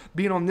rapture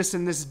being on this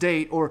and this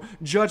date, or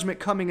judgment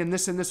coming in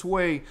this and this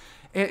way.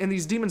 And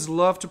these demons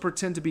love to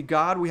pretend to be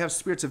God. We have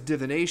spirits of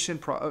divination,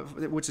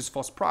 which is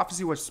false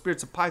prophecy. We have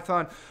spirits of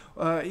Python.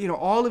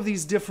 All of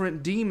these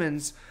different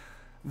demons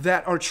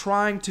that are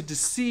trying to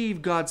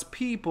deceive God's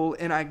people,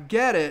 and I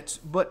get it,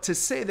 but to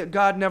say that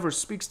God never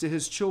speaks to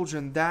his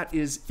children, that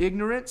is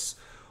ignorance.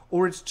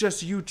 Or it's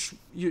just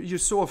you're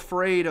so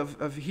afraid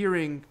of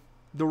hearing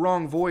the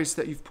wrong voice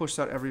that you've pushed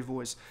out every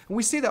voice. And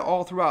we see that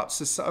all throughout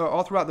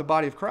the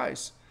body of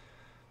Christ.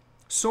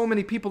 So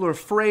many people are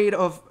afraid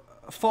of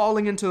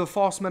falling into the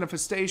false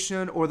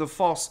manifestation or the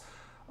false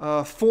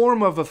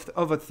form of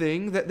a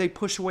thing, that they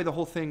push away the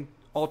whole thing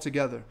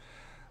altogether.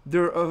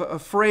 They're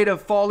afraid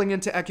of falling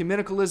into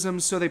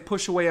ecumenicalism, so they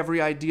push away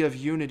every idea of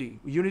unity.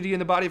 Unity in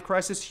the body of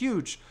Christ is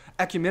huge.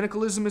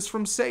 Ecumenicalism is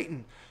from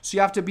Satan. So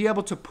you have to be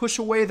able to push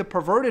away the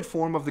perverted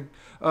form of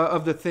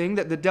the thing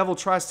that the devil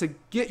tries to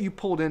get you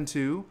pulled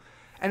into,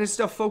 and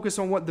instead focus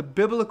on what the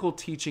biblical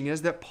teaching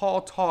is, that Paul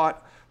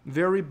taught,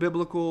 very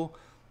biblical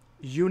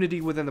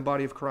unity within the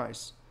body of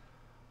Christ.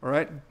 All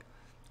right?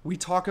 We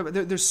talk about,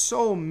 there's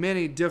so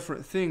many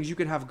different things. You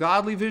can have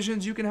godly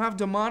visions. You can have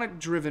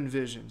demonic-driven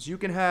visions. You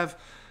can have,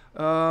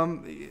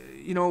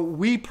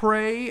 we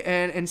pray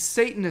and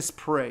Satanists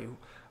pray.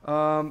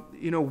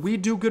 We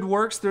do good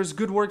works. There's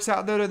good works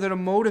out there that are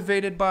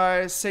motivated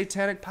by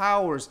satanic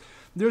powers.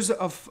 There's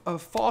a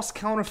false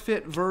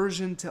counterfeit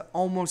version to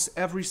almost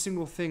every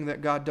single thing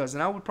that God does.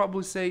 And I would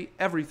probably say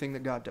everything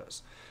that God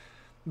does.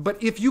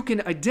 But if you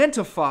can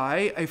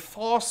identify a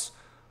false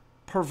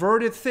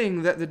perverted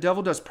thing that the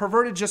devil does.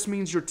 Perverted just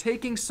means you're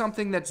taking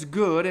something that's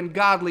good and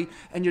godly,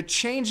 and you're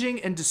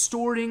changing and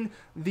distorting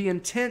the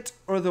intent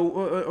or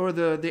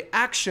the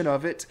action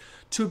of it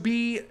to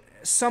be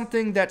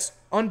something that's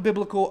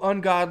unbiblical,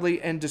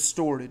 ungodly, and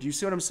distorted. You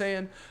see what I'm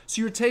saying?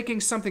 So you're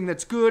taking something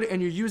that's good and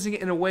you're using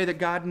it in a way that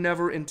God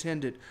never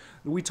intended.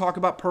 We talk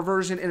about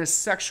perversion in a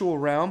sexual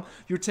realm.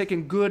 You're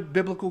taking good,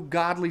 biblical,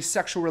 godly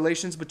sexual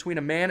relations between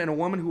a man and a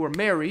woman who are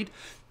married.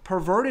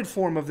 Perverted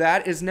form of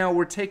that is now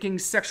we're taking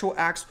sexual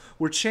acts,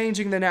 we're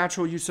changing the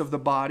natural use of the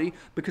body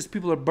because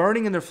people are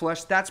burning in their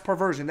flesh. That's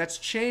perversion. That's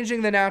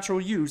changing the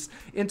natural use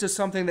into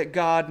something that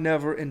God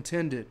never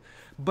intended.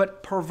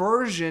 But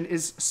perversion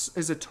is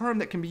a term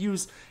that can be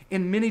used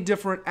in many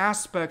different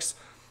aspects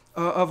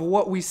of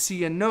what we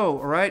see and know,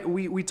 all right?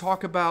 We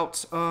talk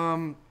about,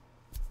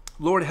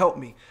 Lord help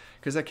me,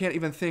 because I can't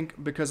even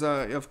think, because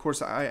of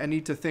course I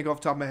need to think off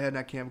the top of my head, and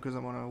I can't because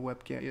I'm on a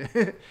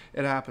webcam.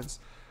 It happens.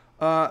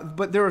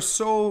 But there are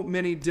so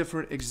many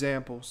different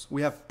examples.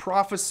 We have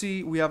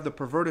prophecy. We have the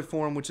perverted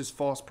form, which is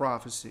false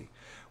prophecy.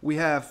 We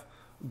have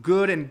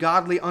good and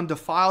godly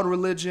undefiled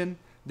religion.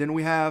 Then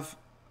we have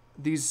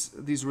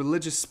these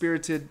religious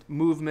spirited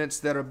movements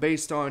that are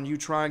based on you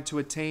trying to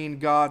attain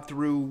God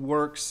through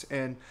works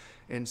and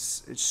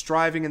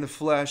striving in the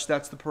flesh.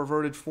 That's the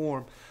perverted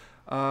form.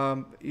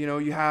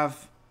 You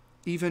have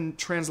even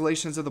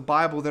translations of the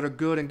Bible that are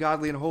good and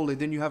godly and holy.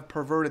 Then you have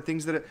perverted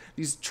things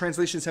these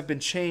translations have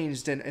been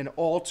changed and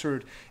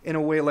altered in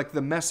a way like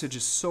the Message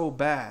is so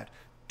bad.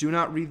 Do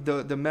not read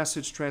the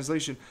Message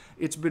translation.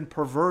 It's been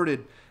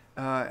perverted.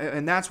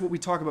 And that's what we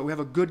talk about. We have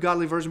a good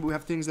godly version, but we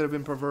have things that have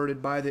been perverted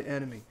by the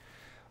enemy.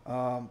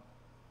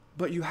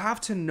 But you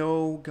have to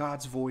know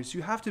God's voice.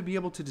 You have to be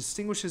able to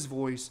distinguish his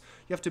voice.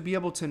 You have to be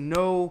able to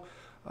know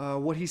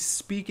what he's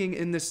speaking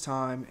in this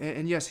time.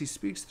 And yes, he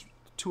speaks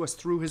to us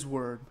through his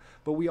word,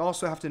 but we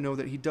also have to know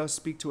that he does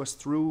speak to us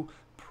through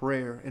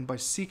prayer and by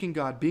seeking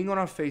God, being on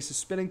our faces,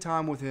 spending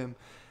time with him.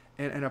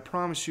 And I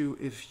promise you,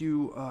 if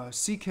you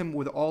seek him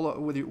with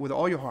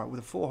all your heart, with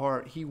a full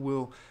heart, he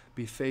will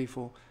be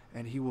faithful,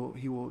 and he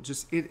will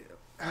just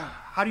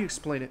how do you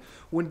explain it?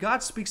 When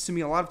God speaks to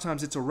me, a lot of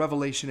times it's a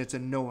revelation, it's a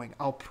knowing.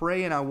 I'll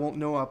pray and I won't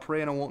know, I'll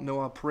pray and I won't know,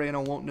 I'll pray and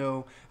I won't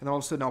know, and then all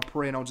of a sudden I'll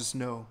pray and I'll just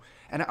know.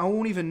 And I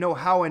won't even know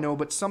how I know,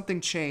 but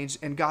something changed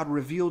and God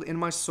revealed in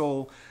my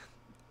soul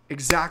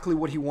exactly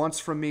what he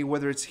wants from me,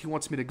 whether it's he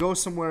wants me to go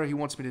somewhere, he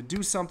wants me to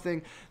do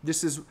something.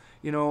 This is,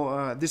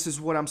 this is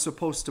what I'm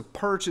supposed to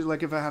purchase.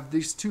 Like if I have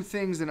these two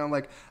things and I'm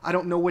like, I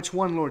don't know which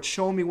one, Lord,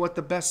 show me what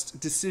the best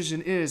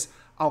decision is.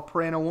 I'll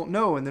pray and I won't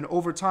know. And then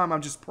over time,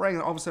 I'm just praying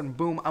and all of a sudden,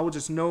 boom, I will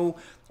just know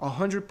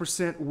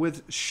 100%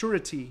 with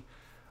surety,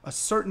 a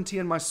certainty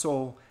in my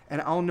soul.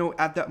 And I'll know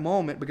at that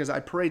moment because I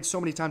prayed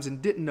so many times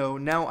and didn't know.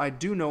 Now I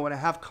do know and I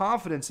have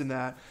confidence in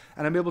that.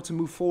 And I'm able to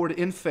move forward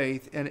in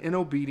faith and in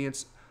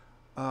obedience,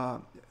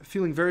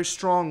 feeling very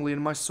strongly in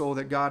my soul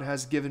that God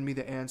has given me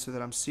the answer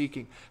that I'm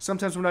seeking.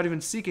 Sometimes we're not even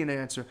seeking an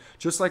answer.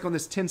 Just like on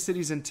this 10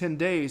 cities in 10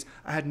 days,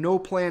 I had no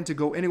plan to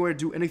go anywhere,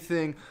 do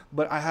anything,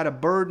 but I had a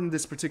burden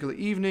this particular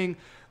evening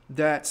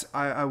that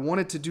I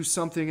wanted to do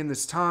something in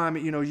this time.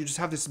 You just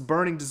have this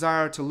burning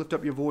desire to lift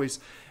up your voice,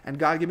 and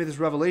God gave me this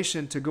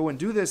revelation to go and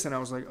do this, and I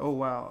was like, oh,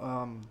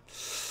 wow.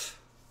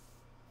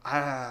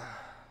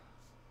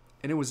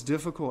 And it was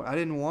difficult. I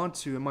didn't want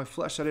to. In my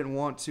flesh, I didn't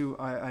want to.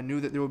 I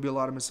knew that there would be a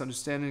lot of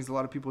misunderstandings. A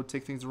lot of people would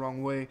take things the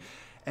wrong way.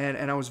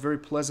 And I was very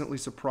pleasantly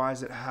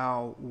surprised at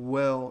how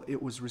well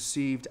it was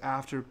received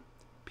after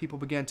people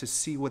began to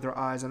see with their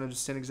eyes and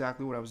understand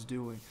exactly what I was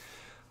doing.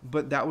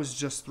 But that was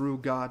just through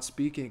God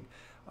speaking.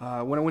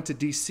 When I went to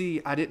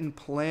D.C.,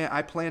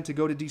 I planned to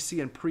go to D.C.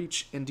 and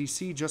preach in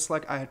D.C. just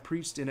like I had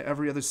preached in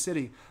every other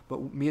city.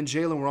 But me and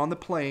Jalen were on the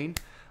plane,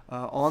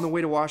 on the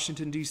way to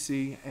Washington,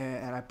 D.C.,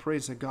 and I prayed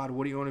and said, God,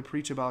 what do you want to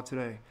preach about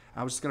today?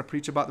 I was just going to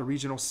preach about the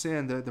regional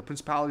sin, the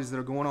principalities that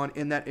are going on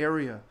in that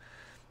area.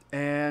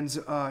 And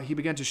he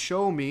began to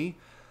show me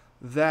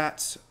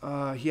that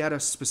he had a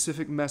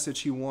specific message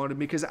he wanted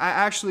me. Because I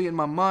actually, in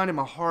my mind, in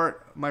my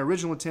heart, my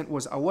original intent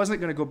was I wasn't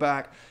going to go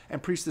back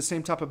and preach the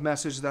same type of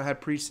message that I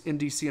had preached in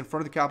D.C. in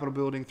front of the Capitol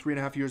building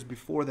 3.5 years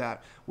before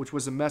that, which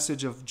was a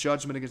message of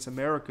judgment against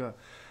America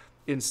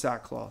in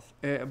sackcloth.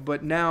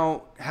 But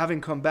now,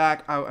 having come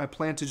back, I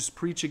plan to just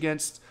preach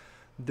against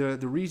the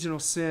regional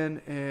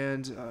sin,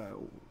 and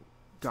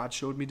God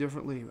showed me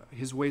differently.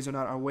 His ways are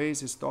not our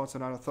ways. His thoughts are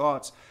not our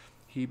thoughts.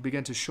 He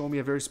began to show me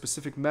a very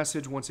specific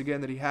message once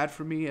again that he had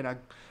for me, and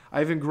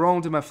I even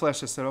groaned in my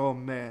flesh. I said, oh,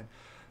 man,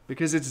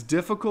 because it's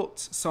difficult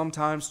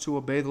sometimes to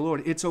obey the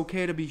Lord. It's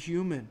okay to be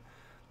human.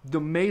 The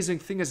amazing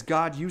thing is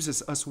God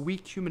uses us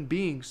weak human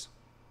beings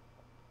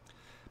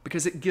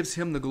because it gives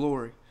him the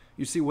glory.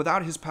 You see,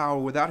 without his power,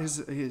 without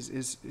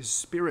his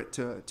spirit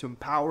to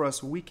empower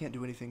us, we can't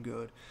do anything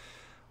good.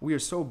 We are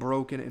so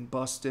broken and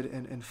busted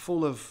and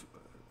full of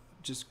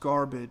just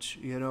garbage,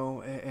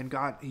 and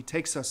God, he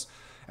takes us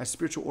as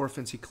spiritual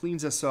orphans. He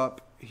cleans us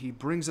up. He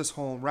brings us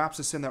home, wraps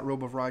us in that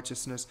robe of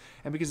righteousness,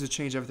 and begins to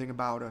change everything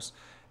about us.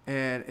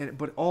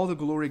 But all the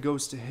glory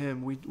goes to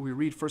him. We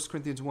read 1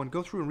 Corinthians 1.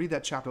 Go through and read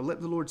that chapter.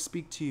 Let the Lord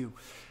speak to you.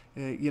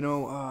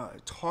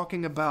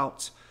 Talking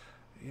about,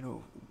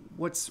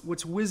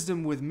 what's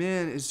wisdom with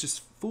men is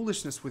just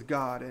foolishness with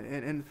God.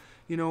 And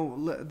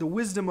the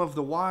wisdom of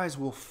the wise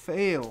will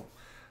fail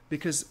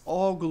because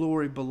all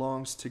glory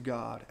belongs to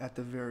God at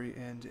the very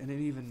end and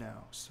even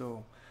now.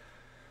 So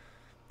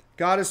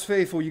God is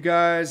faithful, you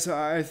guys.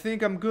 I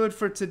think I'm good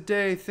for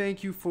today.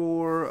 Thank you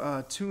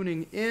for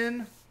tuning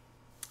in.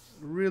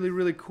 Really,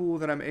 really cool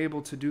that I'm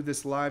able to do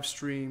this live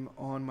stream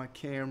on my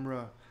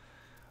camera.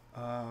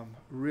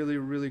 Really,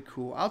 really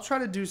cool. I'll try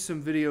to do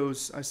some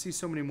videos. I see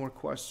so many more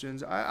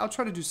questions. I'll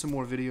try to do some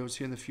more videos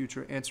here in the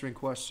future answering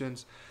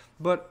questions.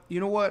 But you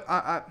know what?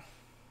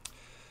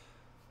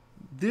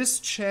 This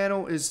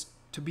channel is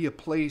to be a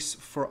place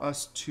for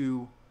us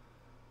to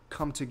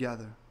come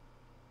together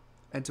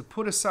and to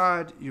put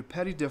aside your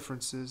petty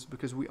differences,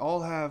 because we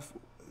all have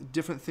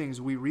different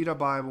things. We read our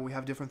Bible. We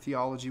have different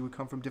theology. We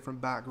come from different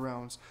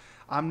backgrounds.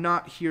 I'm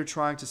not here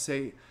trying to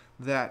say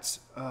that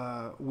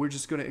we're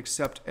just going to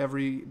accept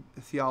every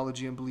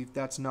theology and belief.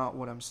 That's not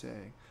what I'm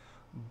saying.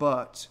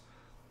 But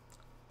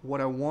what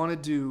I want to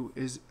do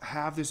is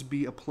have this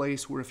be a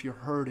place where if you're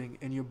hurting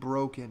and you're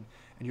broken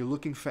and you're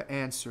looking for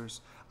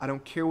answers, I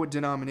don't care what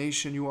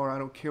denomination you are, I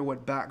don't care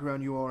what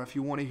background you are, if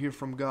you want to hear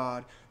from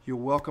God, you're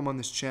welcome on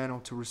this channel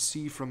to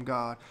receive from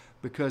God,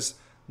 because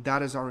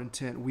that is our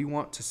intent. We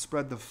want to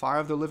spread the fire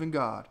of the living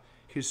God,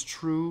 his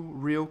true,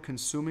 real,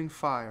 consuming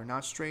fire,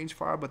 not strange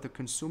fire, but the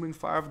consuming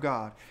fire of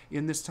God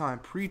in this time,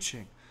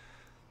 preaching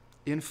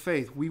in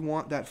faith. We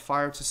want that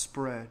fire to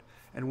spread,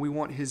 and we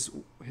want his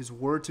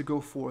word to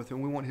go forth,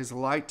 and we want his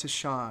light to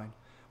shine.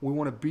 We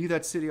want to be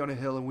that city on a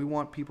hill, and we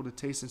want people to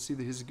taste and see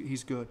that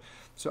he's good.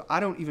 So I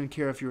don't even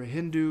care if you're a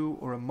Hindu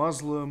or a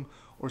Muslim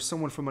or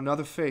someone from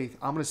another faith.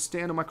 I'm going to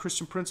stand on my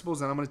Christian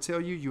principles, and I'm going to tell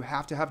you, you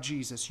have to have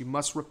Jesus. You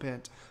must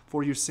repent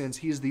for your sins.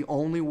 He is the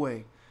only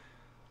way.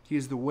 He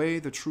is the way,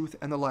 the truth,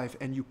 and the life.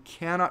 And you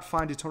cannot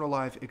find eternal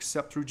life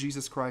except through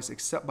Jesus Christ,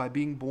 except by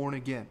being born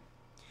again.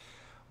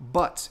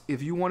 But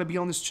if you want to be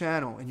on this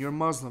channel, and you're a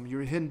Muslim,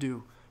 you're a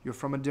Hindu, you're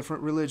from a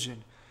different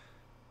religion,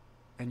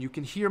 and you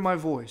can hear my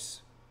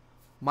voice,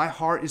 My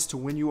heart is to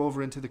win you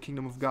over into the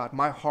kingdom of God.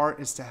 My heart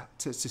is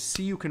to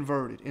see you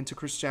converted into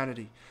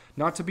Christianity.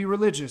 Not to be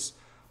religious,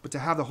 but to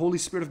have the Holy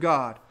Spirit of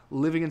God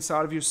living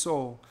inside of your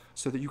soul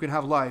so that you can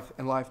have life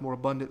and life more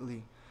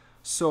abundantly.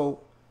 So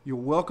you're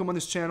welcome on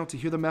this channel to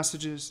hear the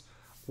messages.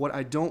 What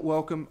I don't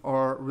welcome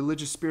are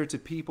religious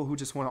spirited people who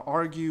just want to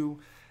argue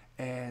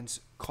and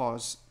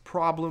cause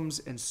problems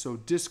and sow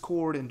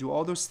discord and do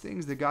all those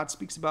things that God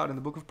speaks about in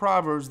the book of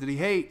Proverbs that he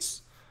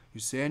hates. You're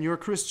saying you're a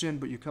Christian,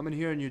 but you come in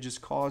here and you're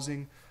just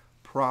causing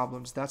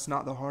problems. That's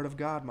not the heart of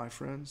God, my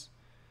friends.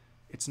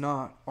 It's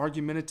not.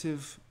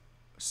 Argumentative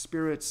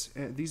spirits,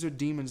 these are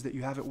demons that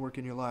you have at work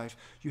in your life.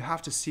 You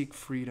have to seek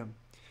freedom.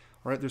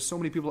 All right? There's so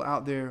many people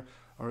out there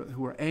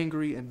who are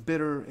angry and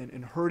bitter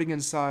and hurting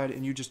inside,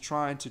 and you're just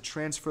trying to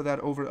transfer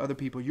that over to other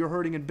people. You're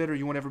hurting and bitter.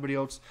 You want everybody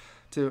else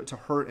to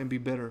hurt and be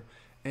bitter.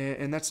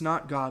 And that's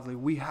not godly.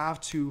 We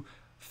have to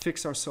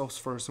fix ourselves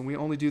first, and we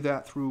only do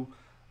that through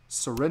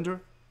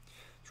surrender,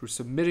 through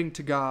submitting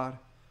to God,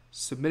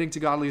 submitting to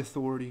godly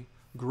authority,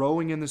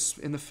 growing in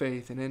the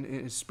faith and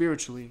in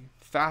spiritually,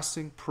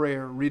 fasting,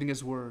 prayer, reading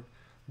his word.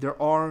 There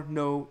are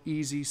no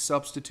easy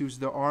substitutes.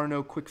 There are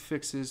no quick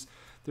fixes.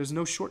 There's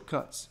no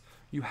shortcuts.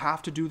 You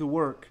have to do the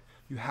work.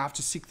 You have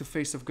to seek the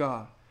face of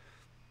God.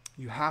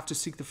 You have to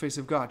seek the face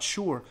of God.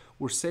 Sure,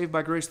 we're saved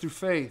by grace through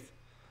faith,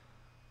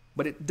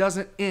 but it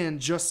doesn't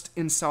end just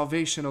in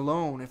salvation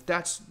alone. If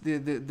that's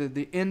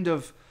the end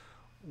of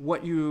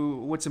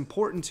what's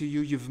important to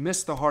you, you've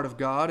missed the heart of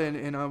God,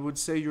 and I would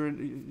say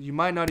you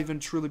might not even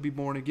truly be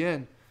born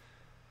again.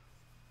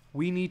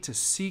 We need to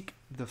seek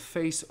the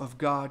face of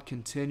God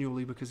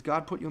continually because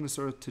God put you on this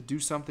earth to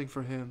do something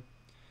for him.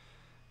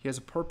 He has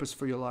a purpose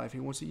for your life. He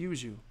wants to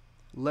use you.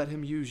 Let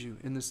him use you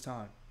in this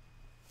time.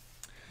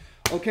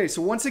 Okay, so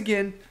once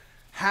again,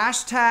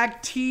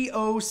 hashtag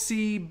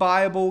TOC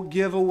Bible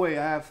giveaway.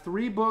 I have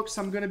 3 books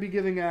I'm going to be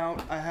giving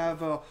out. I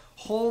have a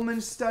Holman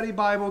Study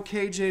Bible,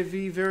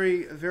 KJV,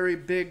 very, very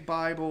big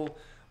Bible.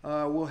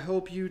 Will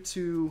help you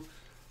to...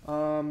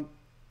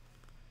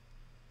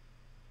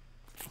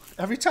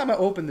 every time I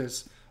open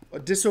this,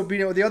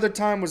 disobedient. The other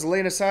time was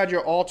laying aside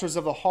your altars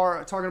of the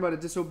heart, talking about a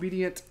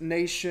disobedient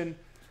nation.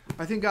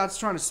 I think God's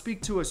trying to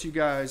speak to us, you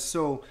guys.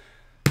 So,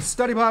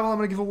 Study Bible I'm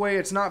going to give away.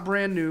 It's not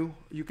brand new.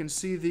 You can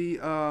see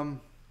the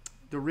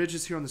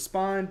ridges here on the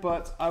spine,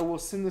 but I will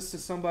send this to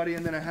somebody.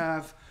 And then I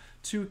have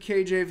 2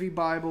 KJV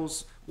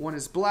Bibles. One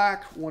is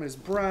black, one is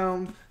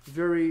brown.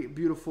 Very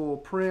beautiful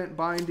print,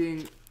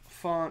 binding,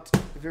 font,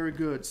 very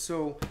good.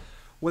 So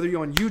whether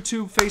you're on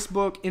YouTube,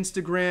 Facebook,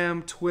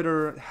 Instagram,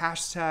 Twitter,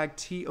 hashtag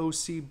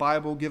TOC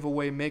Bible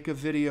giveaway, make a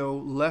video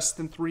less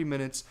than 3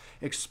 minutes,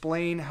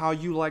 explain how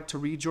you like to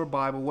read your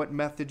Bible, what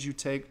methods you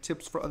take,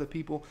 tips for other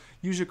people,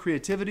 use your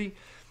creativity,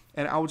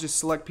 and I will just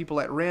select people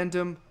at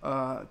random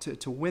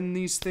to win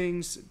these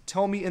things.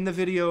 Tell me in the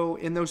video,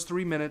 in those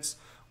 3 minutes,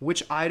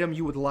 which item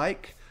you would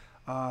like,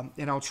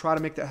 and I'll try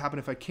to make that happen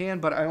if I can,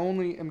 but I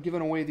only am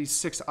giving away these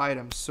 6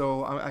 items,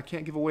 so I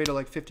can't give away to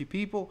like 50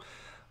 people.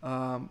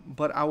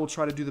 But I will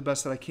try to do the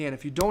best that I can.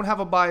 If you don't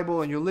have a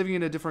Bible and you're living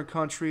in a different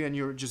country and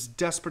you're just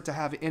desperate to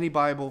have any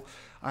Bible,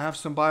 I have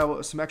some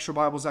extra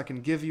Bibles I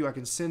can give you, I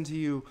can send to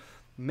you.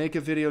 Make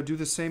a video, do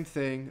the same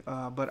thing,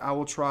 but I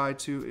will try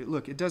to,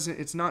 look,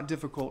 it's not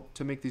difficult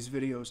to make these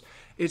videos.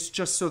 It's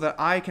just so that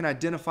I can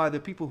identify the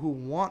people who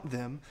want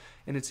them,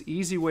 and it's an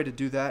easy way to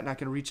do that, and I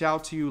can reach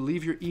out to you,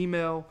 leave your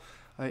email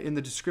in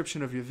the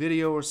description of your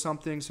video or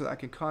something so that I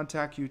can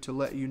contact you to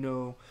let you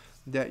know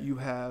that you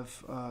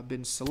have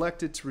been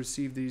selected to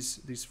receive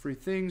these free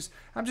things.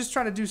 I'm just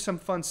trying to do some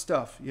fun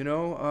stuff, you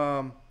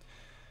know.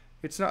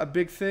 It's not a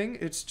big thing.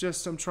 It's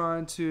just I'm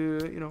trying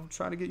to,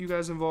 trying to get you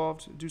guys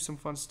involved, do some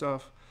fun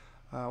stuff.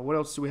 What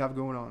else do we have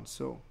going on?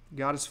 So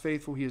God is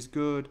faithful. He is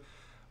good.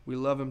 We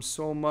love him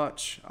so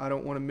much. I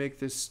don't want to make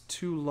this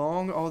too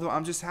long, although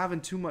I'm just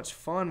having too much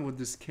fun with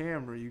this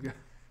camera. You guys,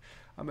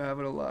 I'm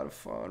having a lot of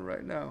fun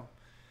right now.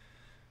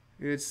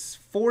 It's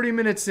 40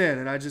 minutes in,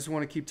 and I just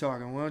want to keep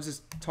talking. Well, I'll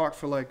just talk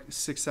for like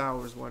 6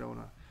 hours. Why don't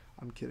I?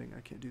 I'm kidding.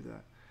 I can't do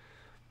that.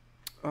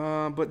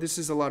 But this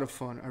is a lot of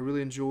fun. I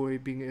really enjoy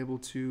being able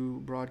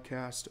to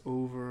broadcast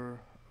over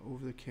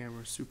the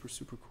camera. Super,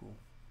 super cool.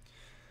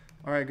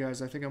 All right,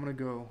 guys, I think I'm going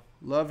to go.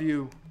 Love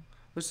you.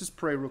 Let's just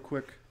pray real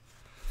quick.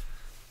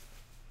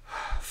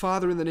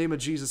 Father, in the name of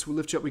Jesus, we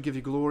lift you up. We give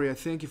you glory. I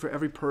thank you for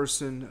every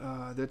person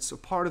that's a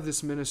part of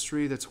this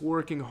ministry, that's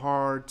working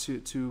hard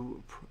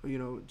to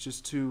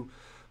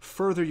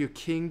further your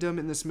kingdom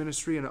in this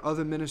ministry and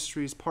other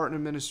ministries, partner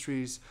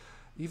ministries,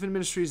 even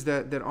ministries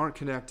that aren't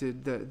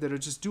connected, that are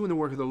just doing the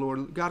work of the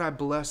Lord. God, I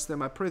bless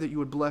them. I pray that you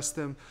would bless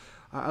them.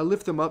 I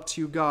lift them up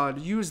to you,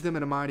 God. Use them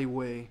in a mighty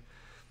way.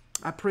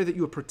 I pray that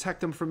you would protect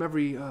them from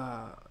every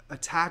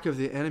attack of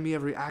the enemy,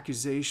 every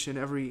accusation,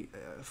 every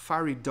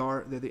fiery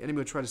dart that the enemy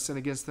would try to send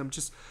against them.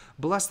 Just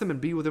bless them and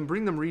be with them.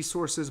 Bring them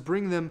resources.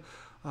 Bring them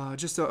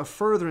just a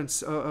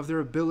furtherance of their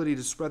ability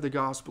to spread the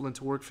gospel and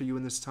to work for you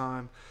in this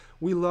time.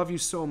 We love you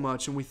so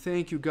much, and we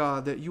thank you,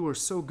 God, that you are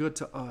so good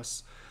to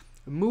us.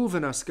 Move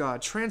in us, God.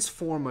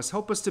 Transform us.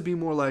 Help us to be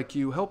more like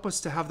you. Help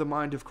us to have the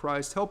mind of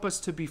Christ. Help us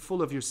to be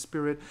full of your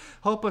Spirit.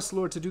 Help us,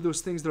 Lord, to do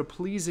those things that are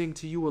pleasing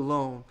to you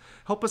alone.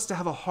 Help us to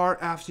have a heart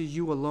after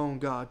you alone,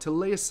 God, to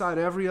lay aside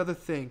every other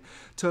thing,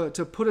 to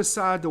put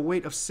aside the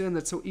weight of sin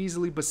that so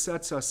easily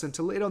besets us, and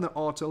to lay it on the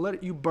altar.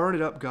 Let you burn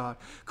it up, God.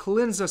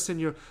 Cleanse us in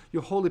your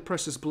holy,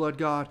 precious blood,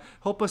 God.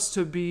 Help us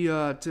to be,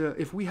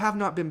 if we have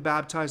not been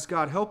baptized,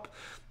 God, help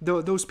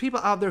those people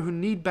out there who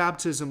need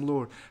baptism,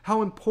 Lord,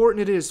 how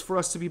important it is for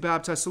us to be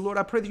baptized. So, Lord,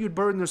 I pray that you'd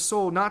burden their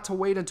soul, not to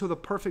wait until the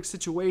perfect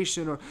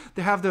situation or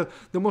to have the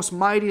most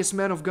mightiest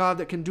men of God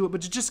that can do it,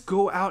 but to just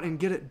go out and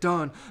get it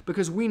done,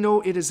 because we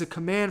know it is a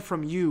command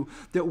from you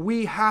that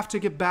we have to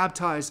get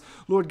baptized,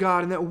 Lord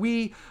God, and that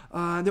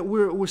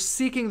we're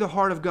seeking the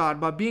heart of God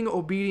by being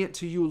obedient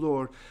to you,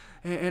 Lord.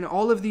 And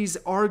all of these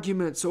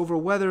arguments over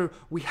whether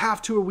we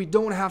have to or we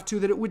don't have to,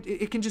 that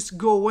it can just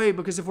go away,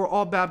 because if we're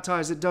all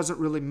baptized, it doesn't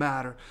really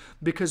matter,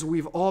 because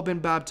we've all been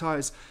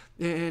baptized.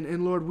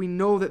 And Lord, we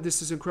know that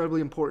this is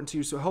incredibly important to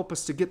you, so help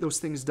us to get those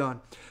things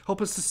done.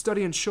 Help us to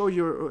study and show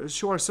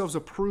ourselves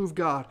approved,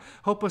 God.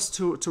 Help us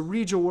to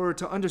read your word,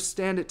 to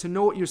understand it, to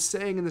know what you're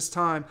saying in this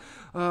time,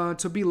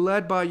 to be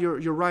led by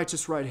your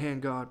righteous right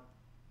hand, God.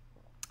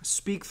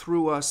 Speak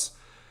through us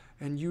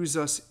and use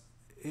us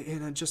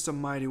in just a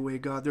mighty way,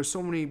 God. There's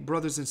so many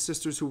brothers and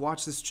sisters who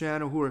watch this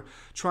channel who are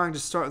trying to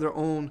start their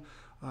own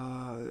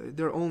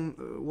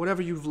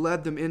whatever you've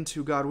led them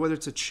into, God, whether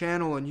it's a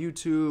channel on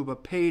YouTube, a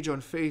page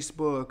on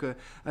Facebook,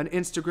 an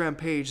Instagram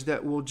page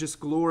that will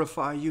just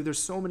glorify you.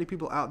 There's so many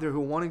people out there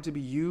who are wanting to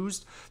be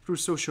used through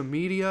social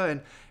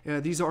media,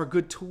 and these are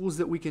good tools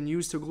that we can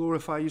use to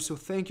glorify you. So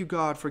thank you,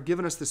 God, for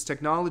giving us this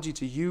technology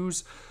to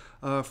use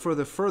for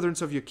the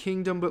furtherance of your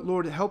kingdom. But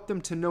Lord, help them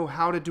to know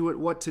how to do it,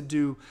 what to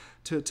do,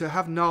 to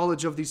have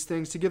knowledge of these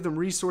things, to give them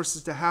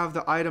resources to have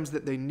the items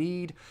that they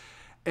need,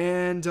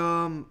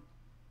 and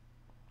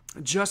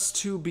just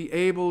to be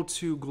able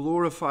to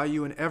glorify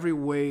you in every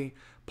way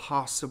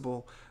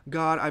possible.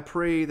 God, I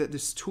pray that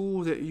this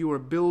tool that you are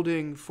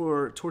building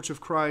for Torch of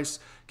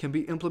Christ can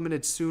be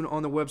implemented soon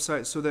on the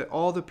website, so that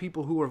all the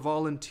people who are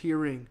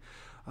volunteering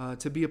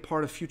to be a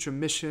part of future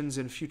missions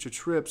and future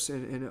trips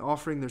and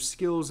offering their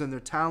skills and their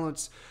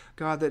talents,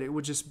 God, that it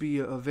would just be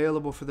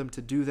available for them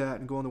to do that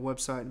and go on the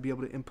website and be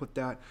able to input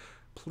that.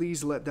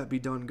 Please let that be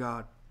done,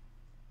 God.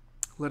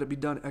 Let it be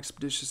done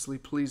expeditiously,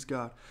 please,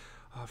 God.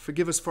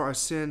 Forgive us for our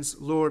sins,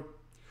 Lord.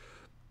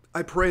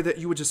 I pray that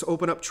you would just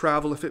open up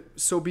travel, if it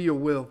so be your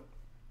will,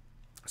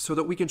 so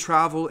that we can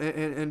travel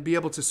and be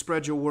able to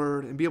spread your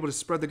word and be able to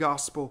spread the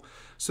gospel,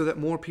 so that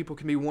more people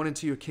can be won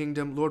into your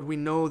kingdom. Lord, we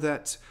know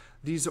that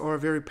these are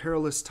very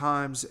perilous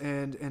times,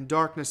 and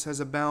darkness has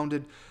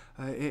abounded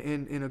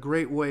in a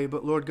great way.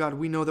 But Lord God,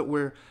 we know that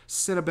where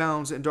sin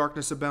abounds and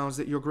darkness abounds,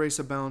 that your grace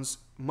abounds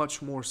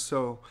much more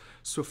so.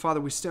 So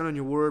Father, we stand on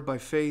your word by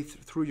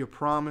faith through your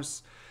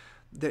promise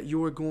that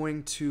you are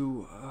going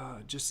to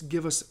just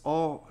give us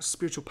all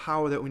spiritual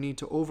power that we need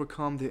to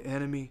overcome the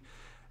enemy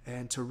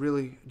and to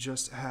really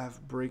just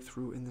have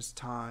breakthrough in this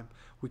time.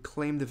 We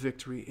claim the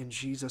victory in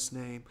Jesus'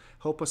 name.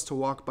 Help us to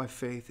walk by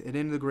faith and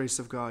in the grace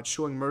of God,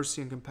 showing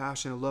mercy and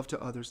compassion and love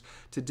to others,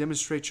 to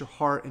demonstrate your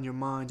heart and your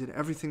mind in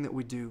everything that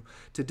we do,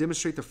 to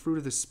demonstrate the fruit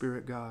of the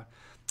Spirit, God.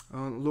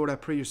 Lord, I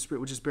pray your Spirit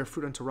would just bear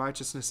fruit unto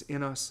righteousness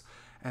in us,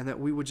 and that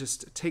we would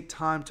just take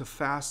time to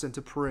fast and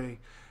to pray.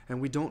 And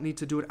we don't need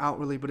to do it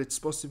outwardly, but it's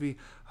supposed to be,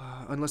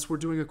 unless we're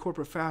doing a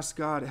corporate fast,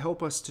 God,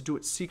 help us to do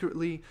it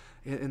secretly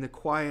in the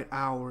quiet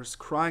hours,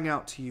 crying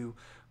out to you,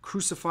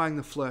 crucifying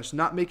the flesh,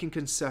 not making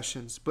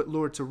concessions, but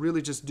Lord, to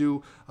really just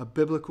do a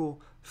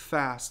biblical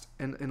fast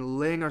and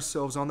laying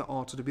ourselves on the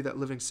altar to be that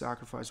living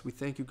sacrifice. We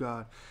thank you,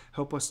 God.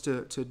 Help us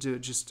to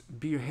just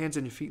be your hands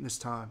and your feet in this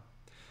time.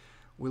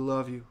 We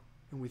love you,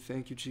 and we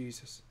thank you,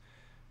 Jesus.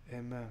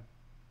 Amen.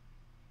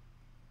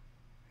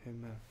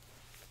 Amen.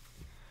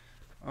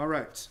 All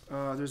right,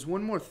 there's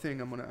one more thing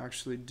I'm going to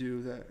actually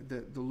do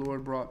that the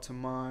Lord brought to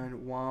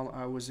mind while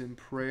I was in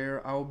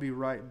prayer. I will be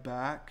right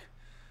back.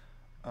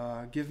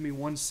 Give me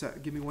one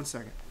second.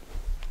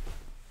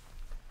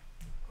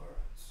 All right.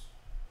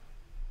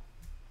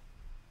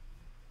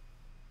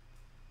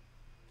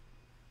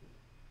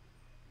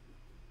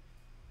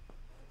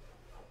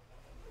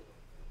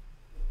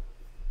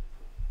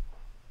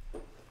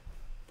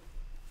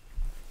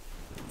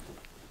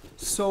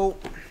 So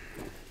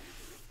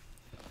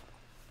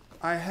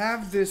I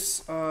have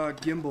this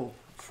gimbal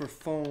for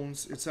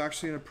phones. It's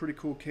actually in a pretty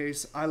cool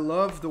case. I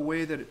love the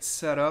way that it's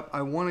set up.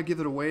 I want to give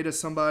it away to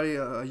somebody,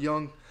 a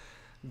young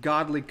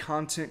godly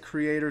content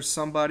creator,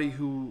 somebody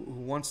who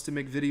wants to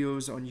make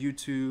videos on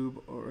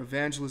YouTube or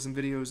evangelism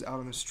videos out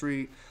on the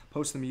street,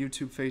 post them on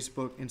YouTube,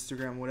 Facebook,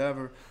 Instagram,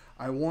 whatever.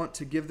 I want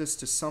to give this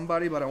to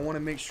somebody, but I want to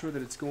make sure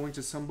that it's going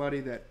to somebody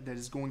that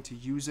is going to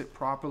use it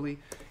properly.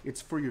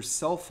 It's for your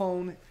cell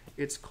phone.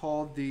 It's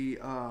called the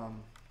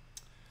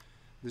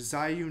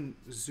Zhiyun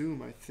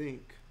Zoom, I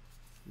think.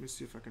 Let me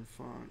see if I can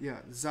find. Yeah,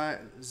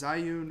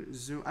 Zhiyun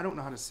Zoom. I don't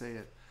know how to say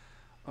it,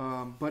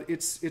 but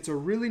it's a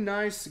really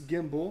nice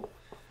gimbal.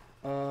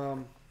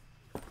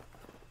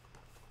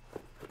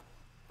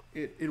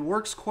 it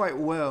works quite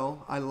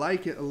well. I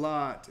like it a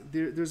lot.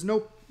 There's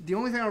no, the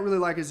only thing I don't really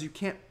like is you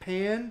can't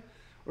pan,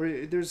 or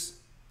there's,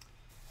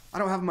 I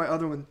don't have my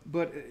other one,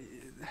 but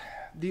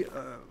the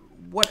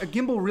what a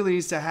gimbal really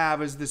needs to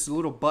have is this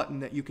little button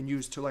that you can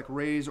use to like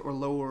raise or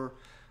lower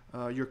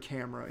your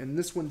camera, and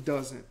this one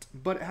doesn't,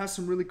 but it has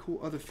some really cool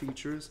other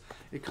features.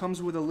 It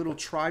comes with a little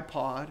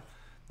tripod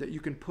that you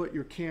can put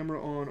your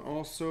camera on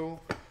also,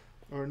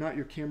 or not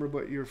your camera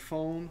but your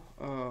phone,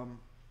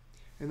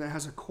 and that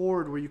has a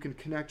cord where you can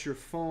connect your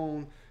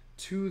phone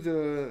to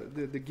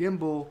the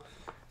gimbal,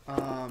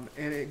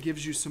 and it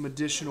gives you some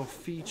additional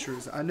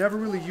features. I never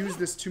really use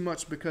this too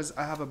much because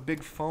I have a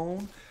big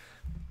phone,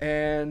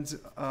 and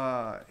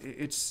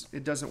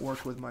it doesn't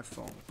work with my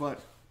phone,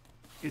 but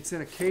it's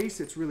in a case.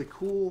 It's really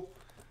cool.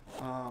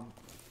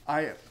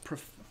 I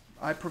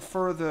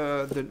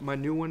prefer my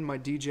new one, my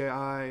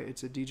DJI.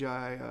 It's a DJI.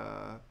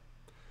 I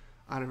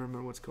don't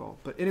remember what it's called,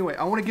 but anyway,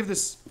 I want to give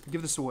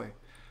this away.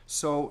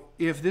 So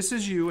if this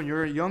is you and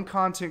you're a young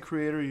content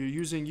creator, you're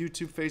using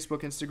YouTube,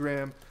 Facebook,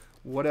 Instagram,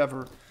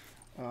 whatever,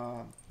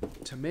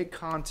 to make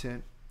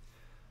content,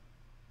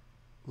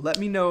 let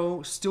me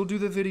know. Still do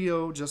the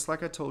video just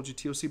like I told you,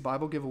 TOC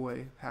Bible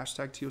giveaway,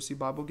 hashtag TOC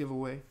Bible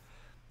giveaway.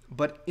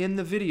 But in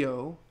the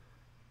video,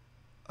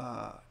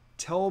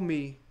 tell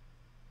me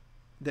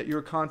that you're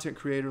a content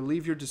creator.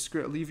 Leave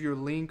your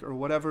link or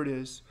whatever it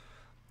is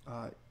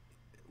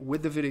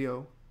with the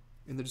video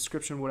in the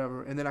description,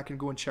 whatever, and then I can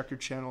go and check your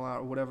channel out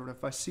or whatever.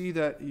 If I see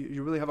that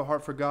you really have a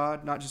heart for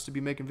God, not just to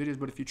be making videos,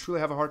 but if you truly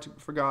have a heart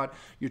for God,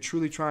 you're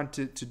truly trying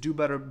to do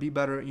better, be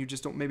better, and you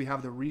just don't maybe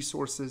have the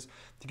resources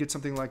to get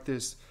something like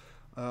this,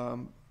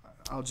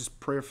 I'll just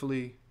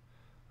prayerfully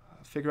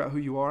figure out who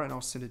you are and I'll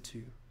send it to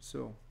you.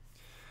 So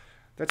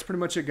that's pretty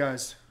much it,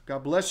 guys.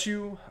 God bless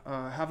you.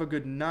 Have a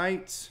good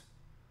night.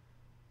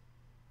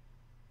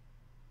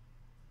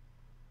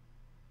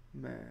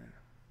 Man,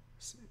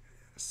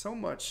 so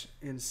much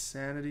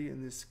insanity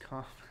in this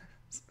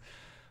comments.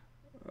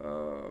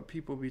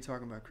 People be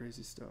talking about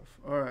crazy stuff.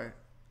 All right.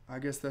 I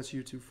guess that's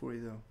YouTube for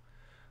you, though.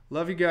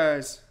 Love you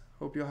guys.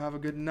 Hope you'll have a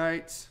good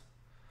night.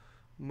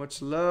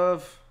 Much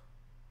love.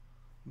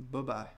 Bye-bye.